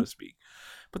 so to speak.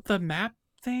 But the map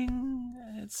thing,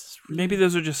 it's really... maybe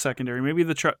those are just secondary. Maybe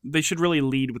they should really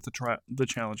lead with the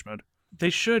challenge mode. They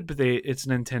should, but it's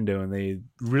Nintendo, and they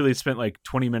really spent like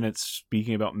 20 minutes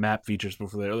speaking about map features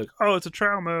before they're like, "Oh, it's a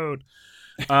trial mode."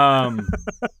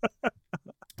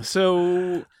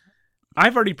 So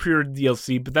I've already pre-ordered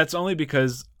DLC, but that's only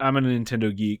because I'm a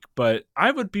Nintendo geek. But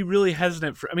I would be really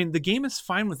hesitant for. I mean, the game is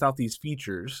fine without these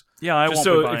features. Yeah, I won't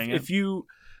be buying it.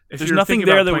 If there's nothing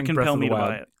there that would compel me to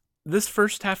buy it. This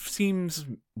first half seems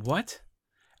what?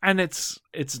 And it's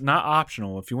not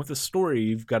optional. If you want the story,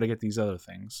 you've got to get these other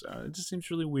things. It just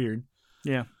seems really weird.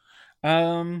 Yeah.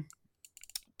 2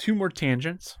 more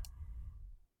tangents.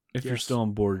 If you're still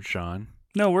on board, Sean.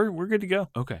 No, we're good to go.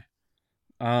 Okay.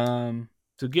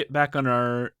 To get back on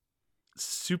our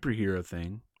superhero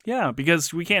thing. Yeah,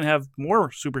 because we can't have more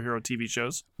superhero TV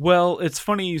shows. Well, it's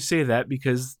funny you say that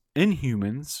because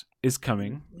Inhumans is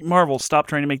coming. Marvel, stop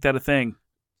trying to make that a thing.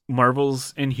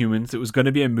 Marvel's Inhumans. It was going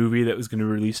to be a movie that was going to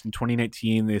be released in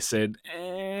 2019. They said,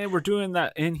 we're doing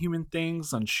that Inhuman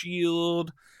things on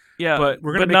S.H.I.E.L.D. Yeah, but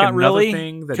we're going to make another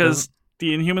thing that because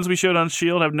the Inhumans we showed on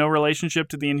S.H.I.E.L.D. have no relationship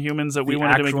to the Inhumans that we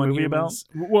wanted to make a movie about.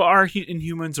 Well, our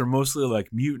Inhumans are mostly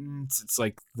like mutants. It's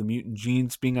like the mutant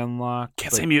genes being unlocked.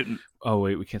 Can't say mutant. Oh,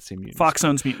 wait, we can't say mutants. Fox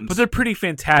owns mutants. But they're pretty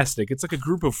fantastic. It's like a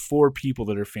group of 4 people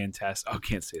that are fantastic. Oh,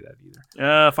 can't say that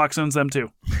either. Fox owns them too.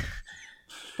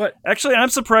 But actually, I'm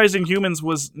surprised Inhumans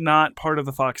was not part of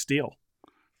the Fox deal,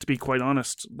 to be quite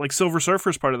honest. Like Silver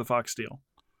Surfer's part of the Fox deal.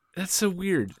 That's so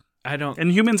weird.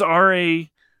 Inhumans are a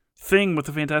thing with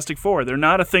the Fantastic Four. They're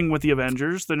not a thing with the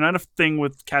Avengers. They're not a thing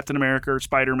with Captain America or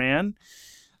Spider-Man.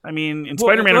 I mean,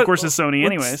 Spider-Man, of course, is Sony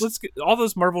anyways. Let's get all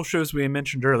those Marvel shows we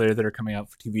mentioned earlier that are coming out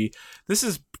for TV. This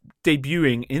is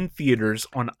debuting in theaters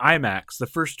on IMAX, the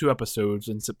first 2 episodes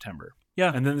in September.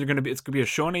 Yeah. And then it's going to be a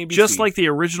show on ABC. Just like the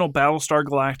original Battlestar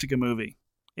Galactica movie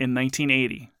in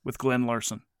 1980 with Glenn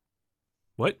Larson.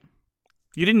 What?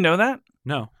 You didn't know that?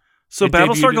 No. So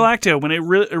Battlestar Galactica, when it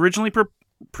originally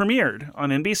premiered on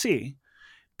NBC,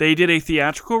 they did a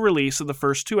theatrical release of the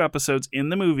first 2 episodes in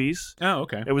the movies. Oh,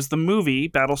 okay. It was the movie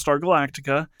Battlestar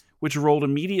Galactica, which rolled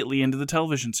immediately into the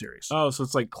television series. Oh, so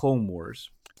it's like Clone Wars.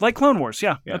 Like Clone Wars,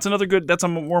 yeah. That's a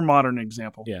more modern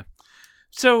example. Yeah.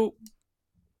 So,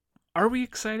 are we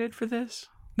excited for this?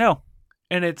 No.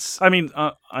 And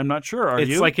I'm not sure. Are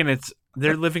you? It's like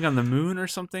they're living on the moon or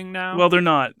something now? Well, they're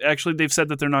not. Actually, they've said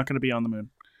that they're not going to be on the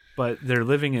moon. But they're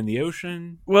living in the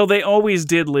ocean. Well, they always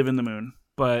did live in the moon.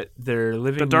 But they're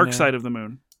living the dark side of the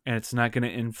moon. And it's not going to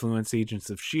influence Agents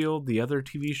of S.H.I.E.L.D., the other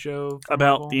TV show.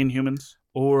 About the Inhumans.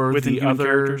 Or with the other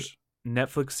characters.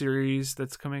 Netflix series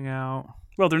that's coming out.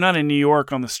 Well, they're not in New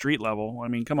York on the street level. I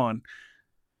mean, come on.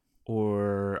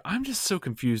 Or I'm just so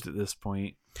confused at this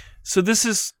point. So this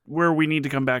is where we need to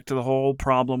come back to the whole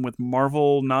problem with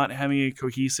Marvel not having a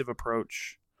cohesive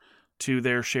approach to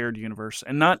their shared universe.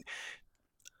 And not,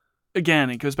 again,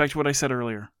 it goes back to what I said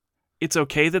earlier. It's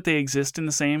okay that they exist in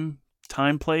the same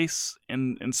time, place,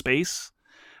 and space,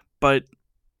 but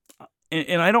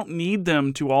and I don't need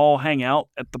them to all hang out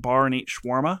at the bar and eat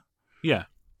shawarma. Yeah.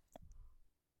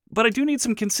 But I do need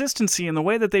some consistency in the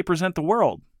way that they present the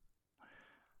world.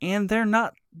 And they're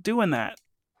not doing that.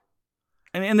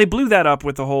 And they blew that up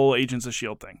with the whole Agents of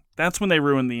S.H.I.E.L.D. thing. That's when they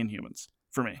ruined the Inhumans,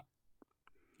 for me.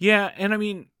 Yeah, and I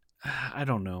mean, I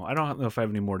don't know. I don't know if I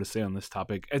have any more to say on this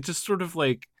topic. It's just sort of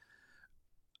like,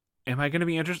 am I going to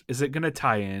be interested? Is it going to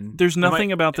tie in? There's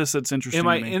nothing about this that's interesting to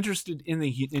me. Am I interested in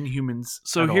the Inhumans?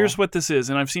 So here's what this is,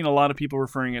 and I've seen a lot of people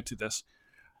referring it to this.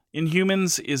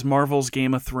 Inhumans is Marvel's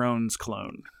Game of Thrones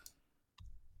clone.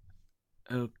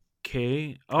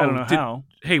 Okay. Oh, I don't know how.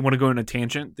 Hey, want to go on a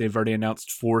tangent? They've already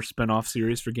announced 4 spin-off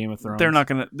series for Game of Thrones.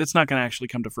 It's not gonna actually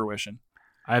come to fruition.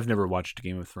 I've never watched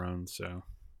Game of Thrones, so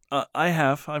I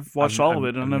have. I've watched all of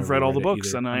it, and I've read all the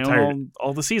books, and I own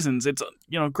all the seasons. It's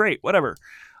great, whatever.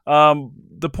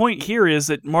 The point here is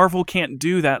that Marvel can't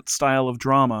do that style of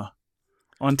drama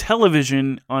on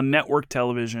television, on network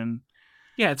television.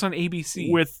 Yeah, it's on ABC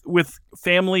with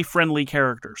family-friendly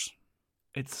characters.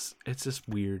 It's just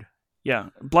weird. Yeah,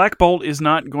 Black Bolt is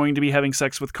not going to be having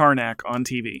sex with Karnak on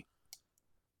TV.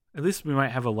 At least we might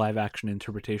have a live-action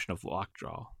interpretation of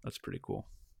Lockjaw. That's pretty cool.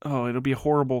 Oh, it'll be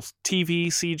horrible TV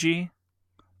CG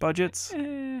budgets.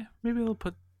 Maybe they'll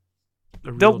put.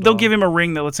 They'll give him a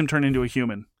ring that lets him turn into a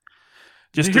human.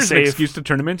 Just to save an excuse to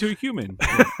turn him into a human.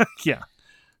 Yeah.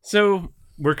 So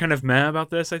we're kind of meh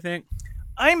about this, I think.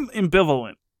 I'm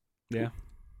ambivalent. Yeah.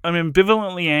 I'm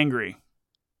ambivalently angry.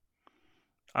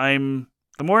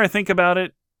 The more I think about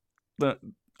it,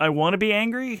 I want to be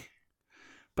angry,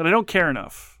 but I don't care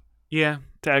enough Yeah.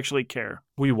 to actually care.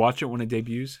 Will you watch it when it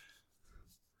debuts?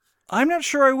 I'm not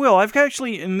sure I will. I've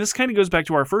actually, and this kind of goes back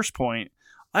to our first point,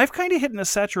 I've kind of hit a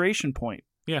saturation point.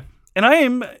 Yeah. And I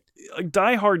am a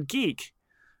diehard geek,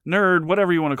 nerd,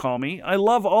 whatever you want to call me. I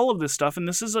love all of this stuff, and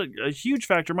this is a huge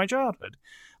factor in my childhood.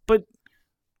 But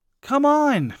come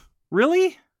on,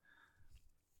 really?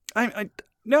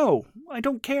 No, I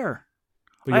don't care.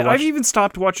 I've even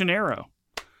stopped watching Arrow.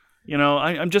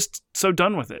 I'm just so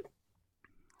done with it.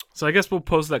 So I guess we'll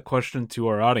pose that question to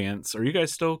our audience. Are you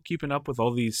guys still keeping up with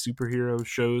all these superhero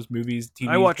shows, movies, TV,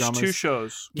 I watched dramas, 2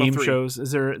 shows. game 3. shows?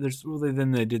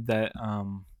 Then they did that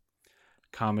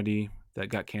comedy that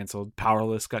got canceled.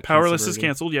 Powerless is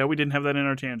canceled. Yeah, we didn't have that in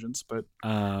our tangents, but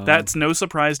that's no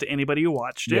surprise to anybody who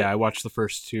watched it. Yeah, I watched the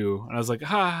first 2, and I was like,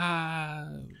 ha.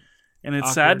 And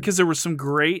it's sad because there was some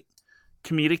great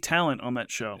comedic talent on that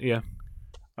show. Yeah.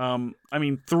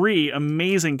 3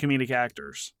 amazing comedic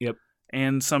actors. Yep.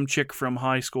 And some chick from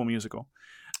High School Musical.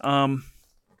 Are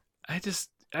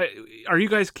you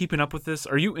guys keeping up with this?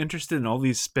 Are you interested in all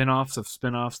these spin-offs of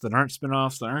spin-offs that aren't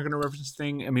spin-offs, that aren't going to reference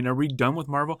thing? I mean, are we done with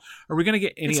Marvel? Are we going to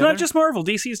get any It's other? not just Marvel.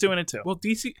 DC's doing it too. Well,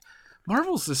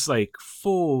 Marvel's just like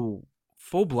full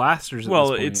blasters at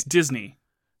well, this point. it's Disney.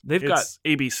 They've got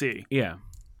ABC. Yeah.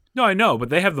 No, I know, but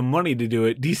they have the money to do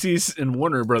it. DC's and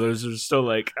Warner Brothers are still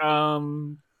like,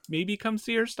 maybe come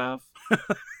see our stuff.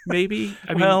 Maybe.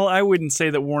 I wouldn't say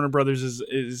that Warner Brothers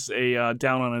is a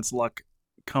down on its luck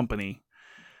company.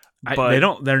 But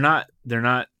They're not. But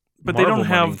Marvel they don't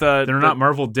have money. They're not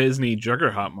Marvel Disney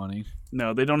juggernaut money.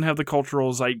 No, they don't have the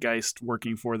cultural zeitgeist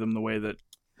working for them the way that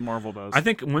Marvel does. I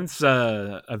think once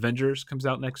Avengers comes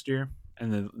out next year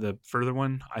and the further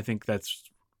one, I think that's.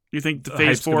 You think the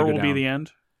Phase 4 will be the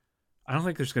end? I don't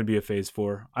think there's going to be a Phase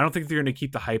 4. I don't think they're going to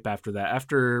keep the hype after that.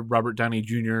 After Robert Downey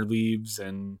Jr. leaves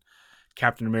and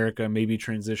Captain America maybe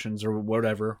transitions or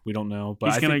whatever, we don't know. But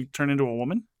he's going to turn into a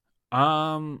woman?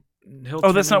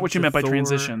 That's not what you meant by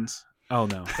transitions. Oh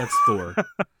no, that's Thor.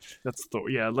 That's Thor.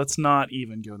 Yeah, let's not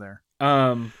even go there.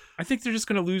 I think they're just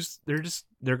going to lose.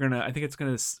 I think it's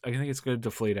going to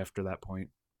deflate after that point.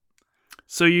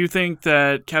 So you think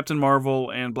that Captain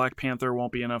Marvel and Black Panther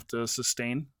won't be enough to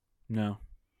sustain? No.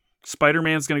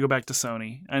 Spider-Man's going to go back to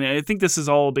Sony. And I think this is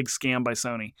all a big scam by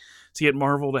Sony to get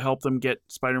Marvel to help them get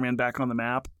Spider-Man back on the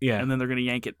map. Yeah. And then they're going to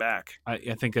yank it back.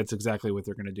 I think that's exactly what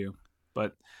they're going to do.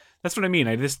 But that's what I mean.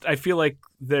 I feel like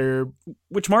they're...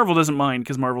 Which Marvel doesn't mind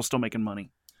because Marvel's still making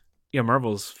money. Yeah,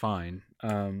 Marvel's fine.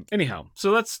 Anyhow,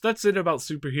 so that's it about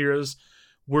superheroes.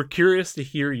 We're curious to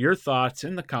hear your thoughts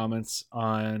in the comments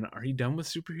on, are you done with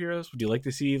superheroes? Would you like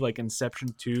to see like Inception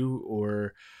 2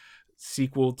 or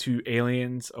sequel to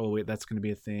Aliens? Oh wait, that's going to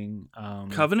be a thing.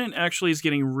 Covenant actually is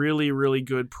getting really, really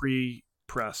good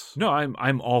pre-press. No,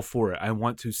 I'm all for it. I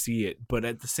want to see it, but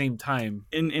at the same time,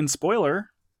 in spoiler,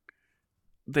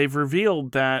 they've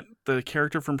revealed that the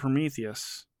character from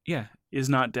Prometheus, is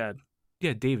not dead.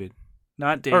 Yeah, David.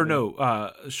 Not David. Or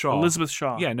no, Shaw. Elizabeth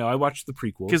Shaw. Yeah, no, I watched the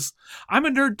prequels. Because I'm a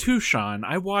nerd too, Sean.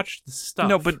 I watched the stuff.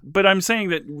 No, but I'm saying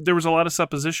that there was a lot of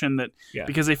supposition that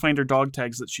because they find her dog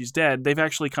tags that she's dead, they've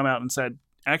actually come out and said,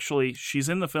 actually, she's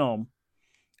in the film.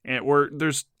 Or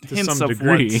there's to hints some of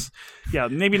degree. Yeah,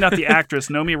 maybe not the actress,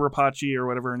 Nomi Rapace or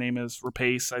whatever her name is,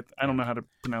 Rapace. I don't know how to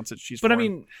pronounce it. She's But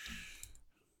foreign.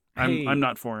 I mean, I'm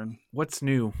not foreign. What's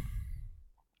new?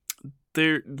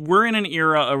 We're in an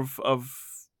era of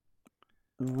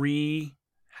rehashing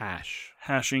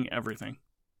everything.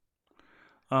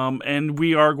 And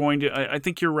we are going to... I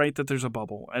think you're right that there's a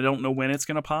bubble. I don't know when it's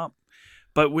going to pop.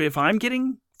 But if I'm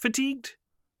getting fatigued...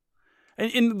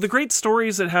 And the great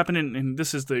stories that happen and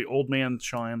this is the old man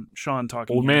Sean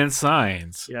talking. Old man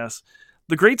science. Yes.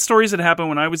 The great stories that happened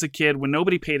when I was a kid, when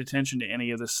nobody paid attention to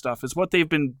any of this stuff, is what they've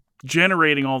been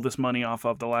generating all this money off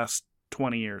of the last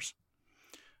 20 years.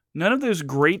 None of those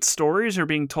great stories are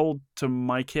being told to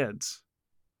my kids.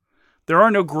 There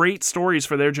are no great stories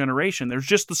for their generation. There's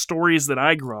just the stories that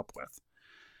I grew up with.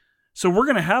 So we're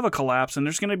going to have a collapse, and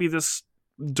there's going to be this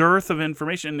dearth of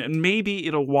information, and maybe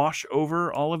it'll wash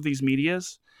over all of these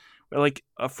medias like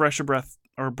a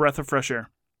breath of fresh air.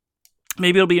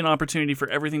 Maybe it'll be an opportunity for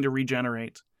everything to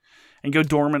regenerate and go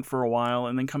dormant for a while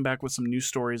and then come back with some new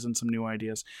stories and some new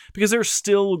ideas. Because there's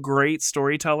still great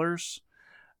storytellers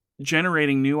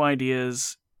generating new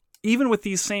ideas, even with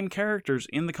these same characters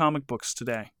in the comic books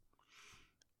today.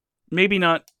 Maybe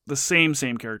not the same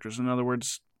characters. In other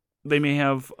words, they may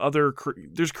have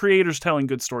there's creators telling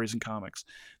good stories in comics.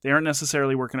 They aren't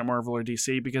necessarily working at Marvel or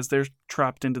DC because they're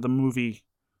trapped into the movie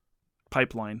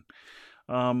pipeline.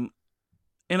 And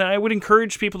I would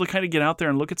encourage people to kind of get out there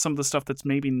and look at some of the stuff that's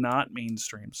maybe not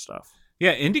mainstream stuff.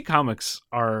 Yeah, indie comics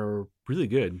are really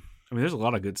good. I mean, there's a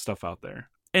lot of good stuff out there.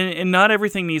 And not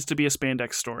everything needs to be a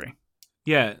spandex story.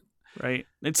 Yeah. Right.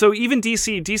 And so even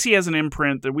DC has an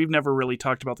imprint that we've never really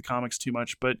talked about the comics too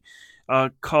much, but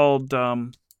called,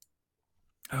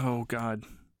 oh God,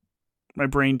 my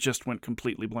brain just went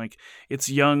completely blank. It's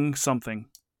Young something.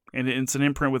 And it's an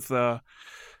imprint with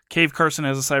Cave Carson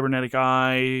has a cybernetic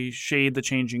eye, Shade the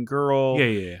Changing Girl.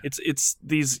 Yeah. It's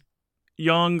these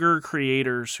younger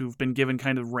creators who've been given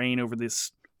kind of reign over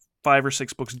this 5 or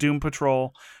 6 books, Doom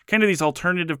Patrol, kind of these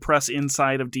alternative press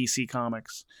inside of DC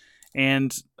Comics.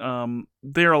 And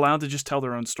they're allowed to just tell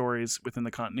their own stories within the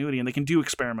continuity, and they can do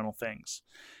experimental things.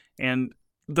 And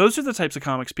those are the types of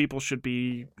comics people should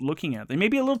be looking at. They may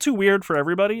be a little too weird for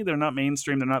everybody. They're not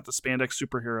mainstream. They're not the spandex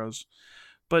superheroes.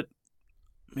 But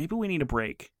maybe we need a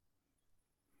break.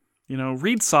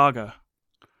 Read Saga.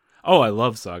 Oh, I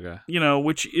love Saga.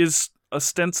 Which is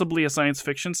ostensibly a science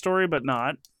fiction story, but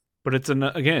not. But it's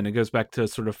again, it goes back to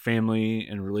sort of family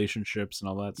and relationships and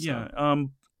all that stuff. Yeah.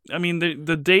 I mean,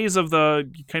 the days of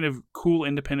the kind of cool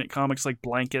independent comics like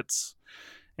Blankets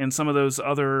and some of those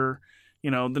other,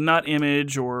 the Not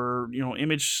Image or,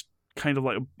 Image kind of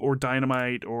like, or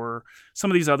Dynamite or some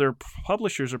of these other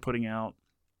publishers are putting out.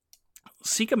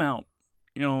 Seek them out.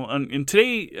 And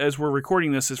today, as we're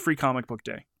recording this, is Free Comic Book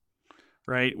Day,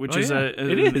 right? Which is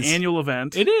an annual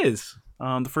event. It is.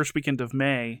 The first weekend of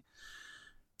May.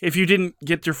 If you didn't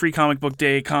get your Free Comic Book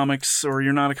Day comics or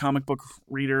you're not a comic book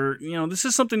reader, this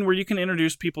is something where you can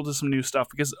introduce people to some new stuff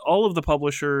because all of the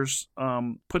publishers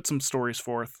put some stories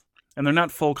forth. And they're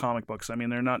not full comic books. I mean,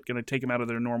 they're not going to take them out of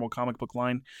their normal comic book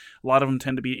line. A lot of them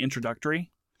tend to be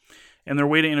introductory. And they're a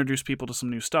way to introduce people to some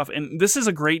new stuff. And this is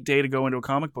a great day to go into a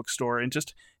comic book store and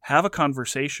just have a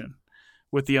conversation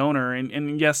with the owner.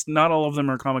 And yes, not all of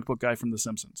them are a comic book guy from The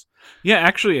Simpsons. Yeah,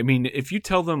 actually, I mean, if you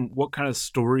tell them what kind of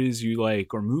stories you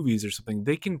like or movies or something,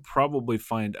 they can probably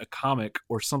find a comic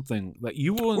or something that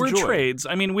you will enjoy. Or trades.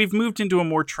 I mean, we've moved into a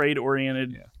more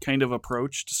trade-oriented kind of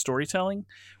approach to storytelling,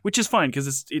 which is fine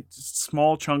because it's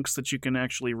small chunks that you can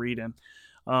actually read in.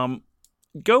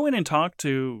 Go in and talk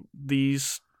to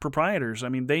these proprietors. I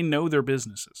mean, they know their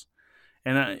businesses.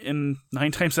 And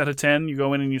 9 times out of 10, you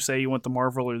go in and you say you want the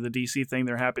Marvel or the DC thing,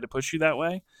 they're happy to push you that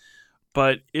way.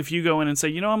 But if you go in and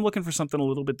say, I'm looking for something a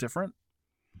little bit different,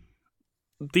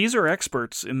 these are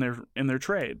experts in their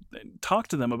trade. Talk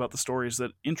to them about the stories that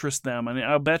interest them. And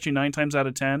I'll bet you 9 times out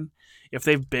of 10, if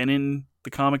they've been in the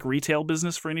comic retail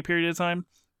business for any period of time,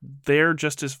 they're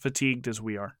just as fatigued as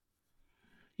we are.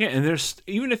 Yeah, and there's,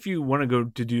 even if you want to go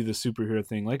to do the superhero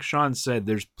thing, like Sean said,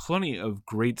 there's plenty of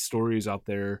great stories out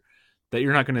there that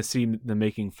you're not going to see them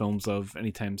making films of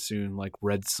anytime soon, like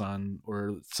Red Sun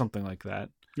or something like that.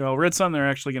 No, Red Sun, they're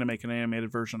actually going to make an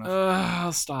animated version of.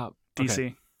 I'll stop. DC.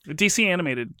 Okay. DC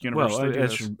animated universe. Well,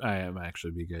 that should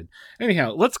actually be good.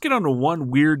 Anyhow, let's get on to one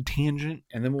weird tangent,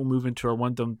 and then we'll move into our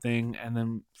one dumb thing, and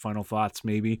then final thoughts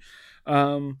maybe.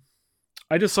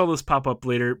 I just saw this pop up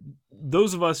later.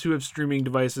 Those of us who have streaming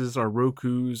devices, our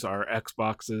Rokus, our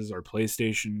Xboxes, our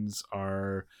PlayStations,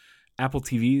 our Apple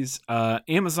TVs,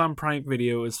 Amazon Prime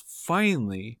Video is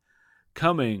finally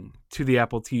coming to the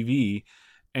Apple TV.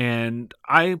 And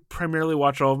I primarily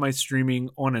watch all of my streaming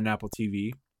on an Apple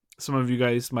TV. Some of you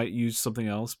guys might use something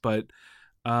else, but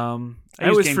I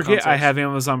always forget consoles. I have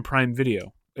Amazon Prime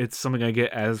Video. It's something I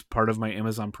get as part of my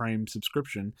Amazon Prime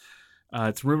subscription.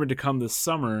 It's rumored to come this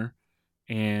summer.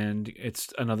 And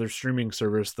it's another streaming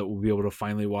service that we'll be able to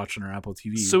finally watch on our Apple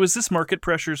TV. So is this market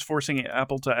pressures forcing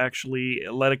Apple to actually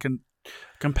let a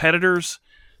competitor's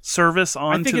service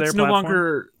onto their platform? I think it's no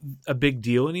longer a big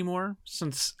deal anymore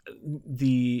since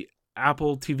the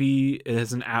Apple TV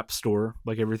has an app store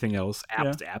like everything else.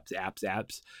 Apps.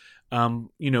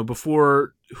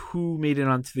 Before, who made it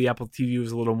onto the Apple TV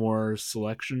was a little more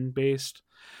selection based.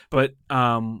 But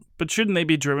shouldn't they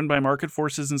be driven by market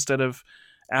forces instead of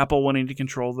Apple wanting to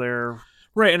control their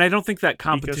right? And I don't think that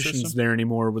competition's there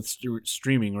anymore with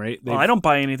streaming, right? Well, I don't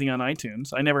buy anything on iTunes.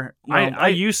 I never. Well, I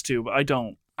used to, but I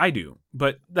don't. I do,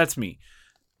 but that's me.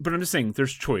 But I'm just saying,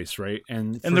 there's choice, right?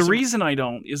 And the reason I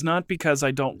don't is not because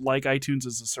I don't like iTunes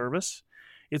as a service.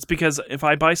 It's because if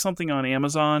I buy something on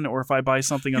Amazon or if I buy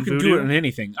something on Vudu, you can do it on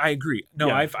anything. I agree. No,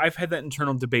 yeah. I've had that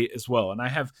internal debate as well, and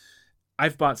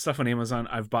I've bought stuff on Amazon.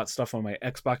 I've bought stuff on my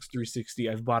Xbox 360.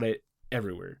 I've bought it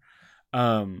everywhere.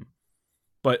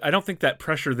 But I don't think that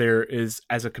pressure there is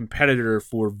as a competitor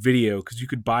for video, because you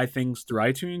could buy things through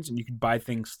iTunes and you could buy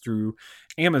things through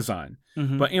Amazon.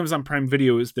 Mm-hmm. But Amazon Prime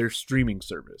Video is their streaming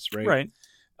service, right? Right.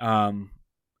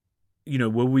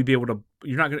 will we be able to?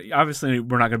 You're not going to. Obviously,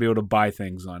 we're not going to be able to buy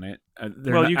things on it.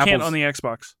 You can't on the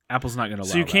Xbox. Apple's not going to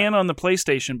allow. So you can on the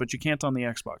PlayStation, but you can't on the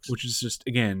Xbox. Which is just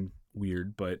again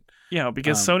weird, but yeah,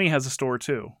 because Sony has a store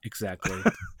too. Exactly.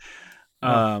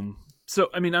 So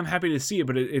I mean, I'm happy to see it,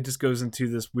 but it just goes into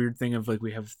this weird thing of like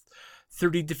we have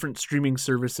 30 different streaming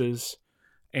services,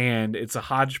 and it's a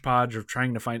hodgepodge of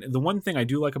trying to find. The one thing I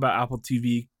do like about Apple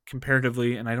TV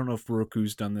comparatively, and I don't know if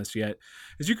Roku's done this yet,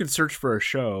 is you can search for a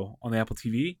show on the Apple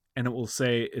TV and it will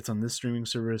say it's on this streaming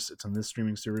service, it's on this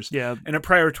streaming service. Yeah. And it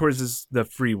prioritizes the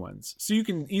free ones. So you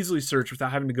can easily search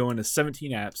without having to go into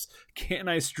 17 apps. Can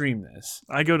I stream this?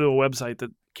 I go to a website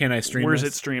that can I stream where's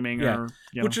this? it streaming? Yeah. Or,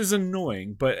 Which is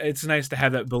annoying, but it's nice to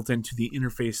have that built into the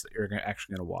interface that you're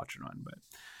actually going to watch it on. But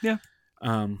yeah.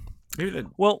 Maybe that.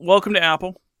 Well, welcome to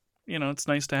Apple. It's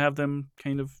nice to have them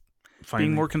kind of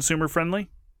being more consumer friendly.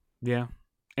 Yeah.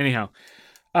 Anyhow,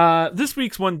 this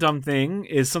week's one dumb thing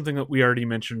is something that we already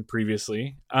mentioned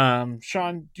previously.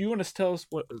 Sean, do you want to tell us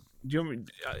what? Do you want me?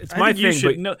 It's my thing.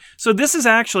 But no. So this is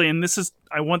actually, and this is,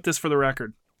 I want this for the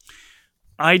record.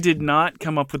 I did not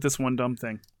come up with this one dumb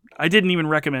thing. I didn't even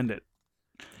recommend it.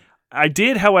 I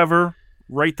did, however,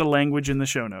 write the language in the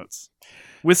show notes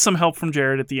with some help from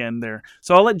Jared at the end there.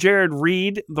 So I'll let Jared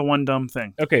read the one dumb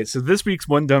thing. Okay, so this week's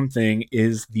one dumb thing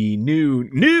is the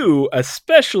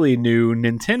especially new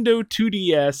Nintendo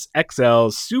 2DS XL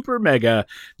Super Mega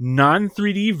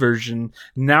non-3D version,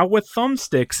 now with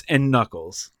thumbsticks and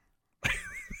knuckles.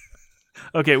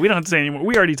 Okay, we don't have to say anymore.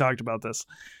 We already talked about this.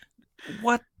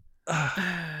 What? Don't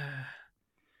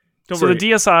so worry.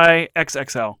 The DSi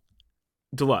XXL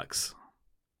Deluxe.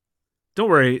 Don't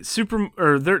worry,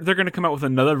 they're going to come out with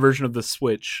another version of the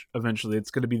Switch eventually. It's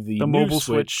going to be the mobile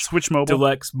new Switch Mobile,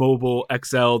 Deluxe Mobile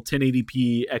XL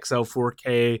 1080p XL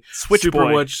 4K Switch Super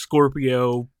Boy. Watch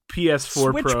Scorpio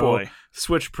PS4 Switch Pro Boy.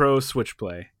 Switch Pro Switch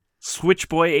Play Switch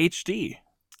Boy HD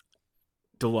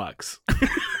Deluxe.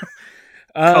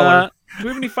 Color. Do we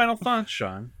have any final thoughts,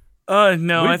 Sean?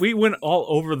 No. We went all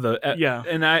over the yeah.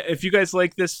 And if you guys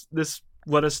like this,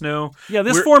 let us know. Yeah,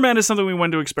 this format is something we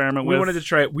wanted to experiment with. We wanted to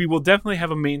try it. We will definitely have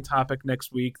a main topic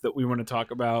next week that we want to talk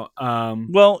about.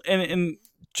 Well, and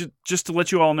just to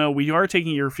let you all know, we are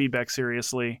taking your feedback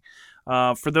seriously.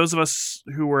 For those of us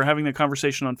who were having the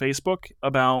conversation on Facebook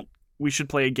about we should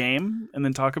play a game and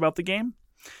then talk about the game,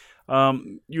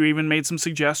 you even made some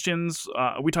suggestions.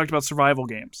 We talked about survival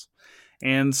games.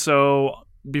 And so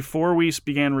before we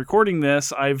began recording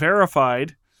this, I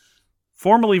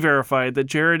formally verified that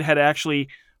Jared had actually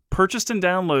purchased and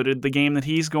downloaded the game that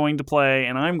he's going to play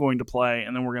and I'm going to play,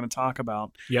 and then we're going to talk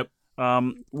about. Yep.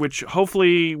 Which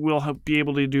hopefully we'll be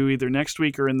able to do either next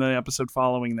week or in the episode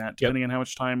following that, depending on how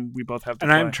much time we both have to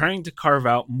play. And I'm trying to carve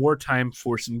out more time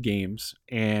for some games,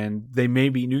 and they may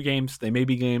be new games, they may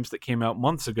be games that came out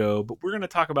months ago, but we're going to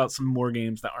talk about some more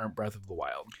games that aren't Breath of the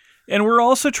Wild. And we're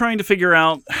also trying to figure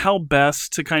out how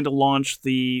best to kind of launch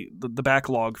the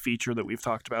backlog feature that we've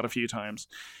talked about a few times,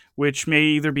 which may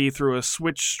either be through a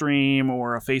Switch stream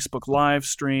or a Facebook live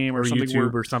stream or something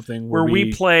YouTube or something where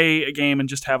we play a game and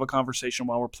just have a conversation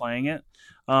while we're playing it.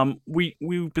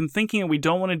 We've been thinking we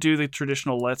don't want to do the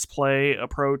traditional Let's Play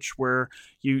approach where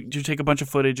you take a bunch of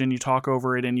footage and you talk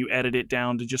over it and you edit it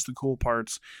down to just the cool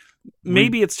parts.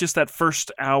 Maybe it's just that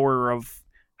first hour of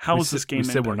how is this game. We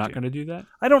said we're not going to do that?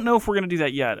 I don't know if we're going to do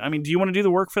that yet. I mean, do you want to do the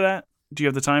work for that? Do you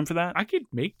have the time for that? I could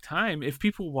make time if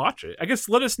people watch it. I guess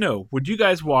let us know. Would you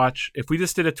guys watch if we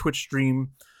just did a Twitch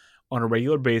stream on a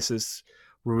regular basis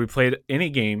where we played any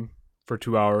game for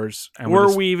 2 hours?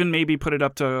 Or we even maybe put it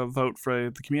up to vote for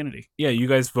the community. Yeah, you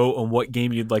guys vote on what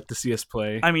game you'd like to see us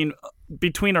play. I mean,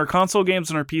 between our console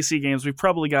games and our PC games, we've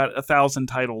probably got 1,000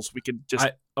 titles we could just...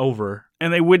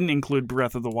 And they wouldn't include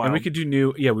Breath of the Wild. And we could do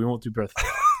new... Yeah, we won't do Breath of the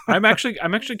Wild. I'm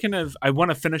actually kind of... I want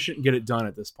to finish it and get it done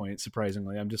at this point,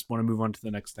 surprisingly. I just want to move on to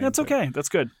the next thing. That's okay. That's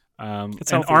good. And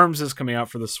ARMS is coming out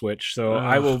for the Switch, so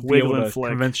I will be able to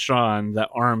convince Sean that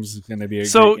ARMS is going to be a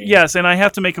great game. Yes, and I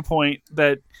have to make a point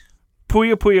that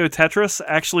Puyo Puyo Tetris,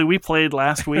 actually, we played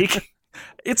last week.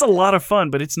 It's a lot of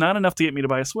fun, but it's not enough to get me to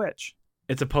buy a Switch.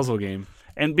 It's a puzzle game.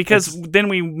 And because then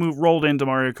we rolled into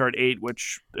Mario Kart 8,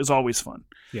 which is always fun.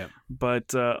 Yeah.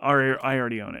 But I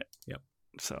already own it. Yep.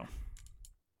 So,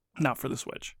 not for the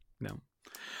Switch. No.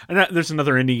 And there's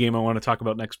another indie game I want to talk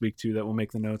about next week, too, that will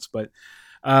make the notes. But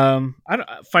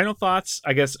final thoughts,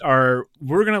 I guess, we're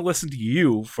going to listen to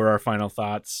you for our final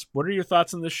thoughts. What are your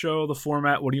thoughts on this show, the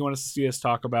format? What do you want us to see us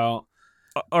talk about?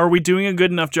 Are we doing a good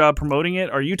enough job promoting it?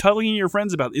 Are you telling your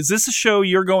friends about it? Is this a show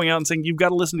you're going out and saying, you've got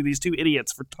to listen to these two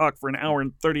idiots talk for an hour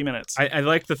and 30 minutes? I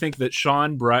like to think that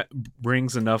Sean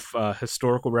brings enough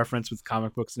historical reference with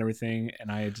comic books and everything, and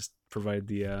I just provide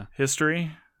the...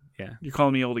 History? Yeah. You're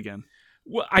calling me old again.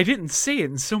 Well, I didn't say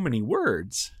it in so many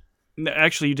words. No,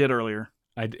 actually, you did earlier.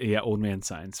 Old man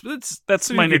signs. But that's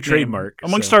my new trademark.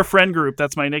 Amongst our friend group,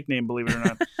 that's my nickname, believe it or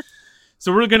not.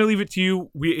 So we're going to leave it to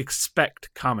you. We expect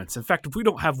comments. In fact, if we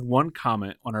don't have one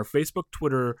comment on our Facebook,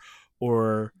 Twitter,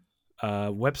 or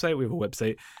website, we have a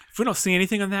website. If we don't see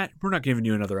anything on that, we're not giving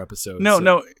you another episode.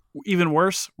 No. Even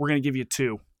worse, we're going to give you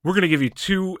 2. We're going to give you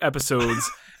 2 episodes.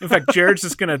 In fact, Jared's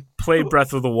just going to play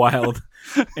Breath of the Wild.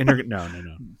 And you're no.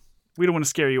 We don't want to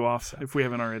scare you off if we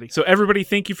haven't already. So everybody,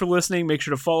 thank you for listening. Make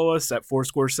sure to follow us at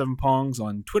Foursquare7Pongs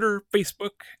on Twitter, Facebook,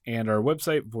 and our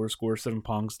website,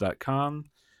 Foursquare7Pongs.com.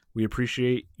 We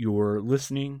appreciate your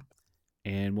listening,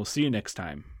 and we'll see you next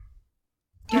time.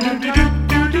 Phenomena.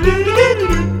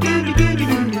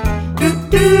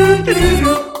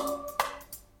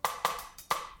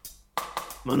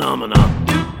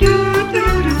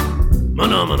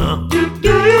 Phenomena.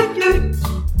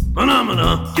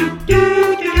 Phenomena.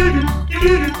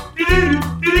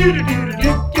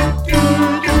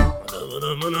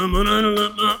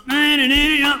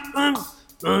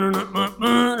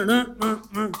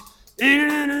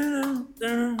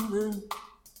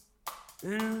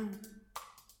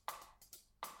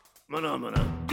 Phenomena.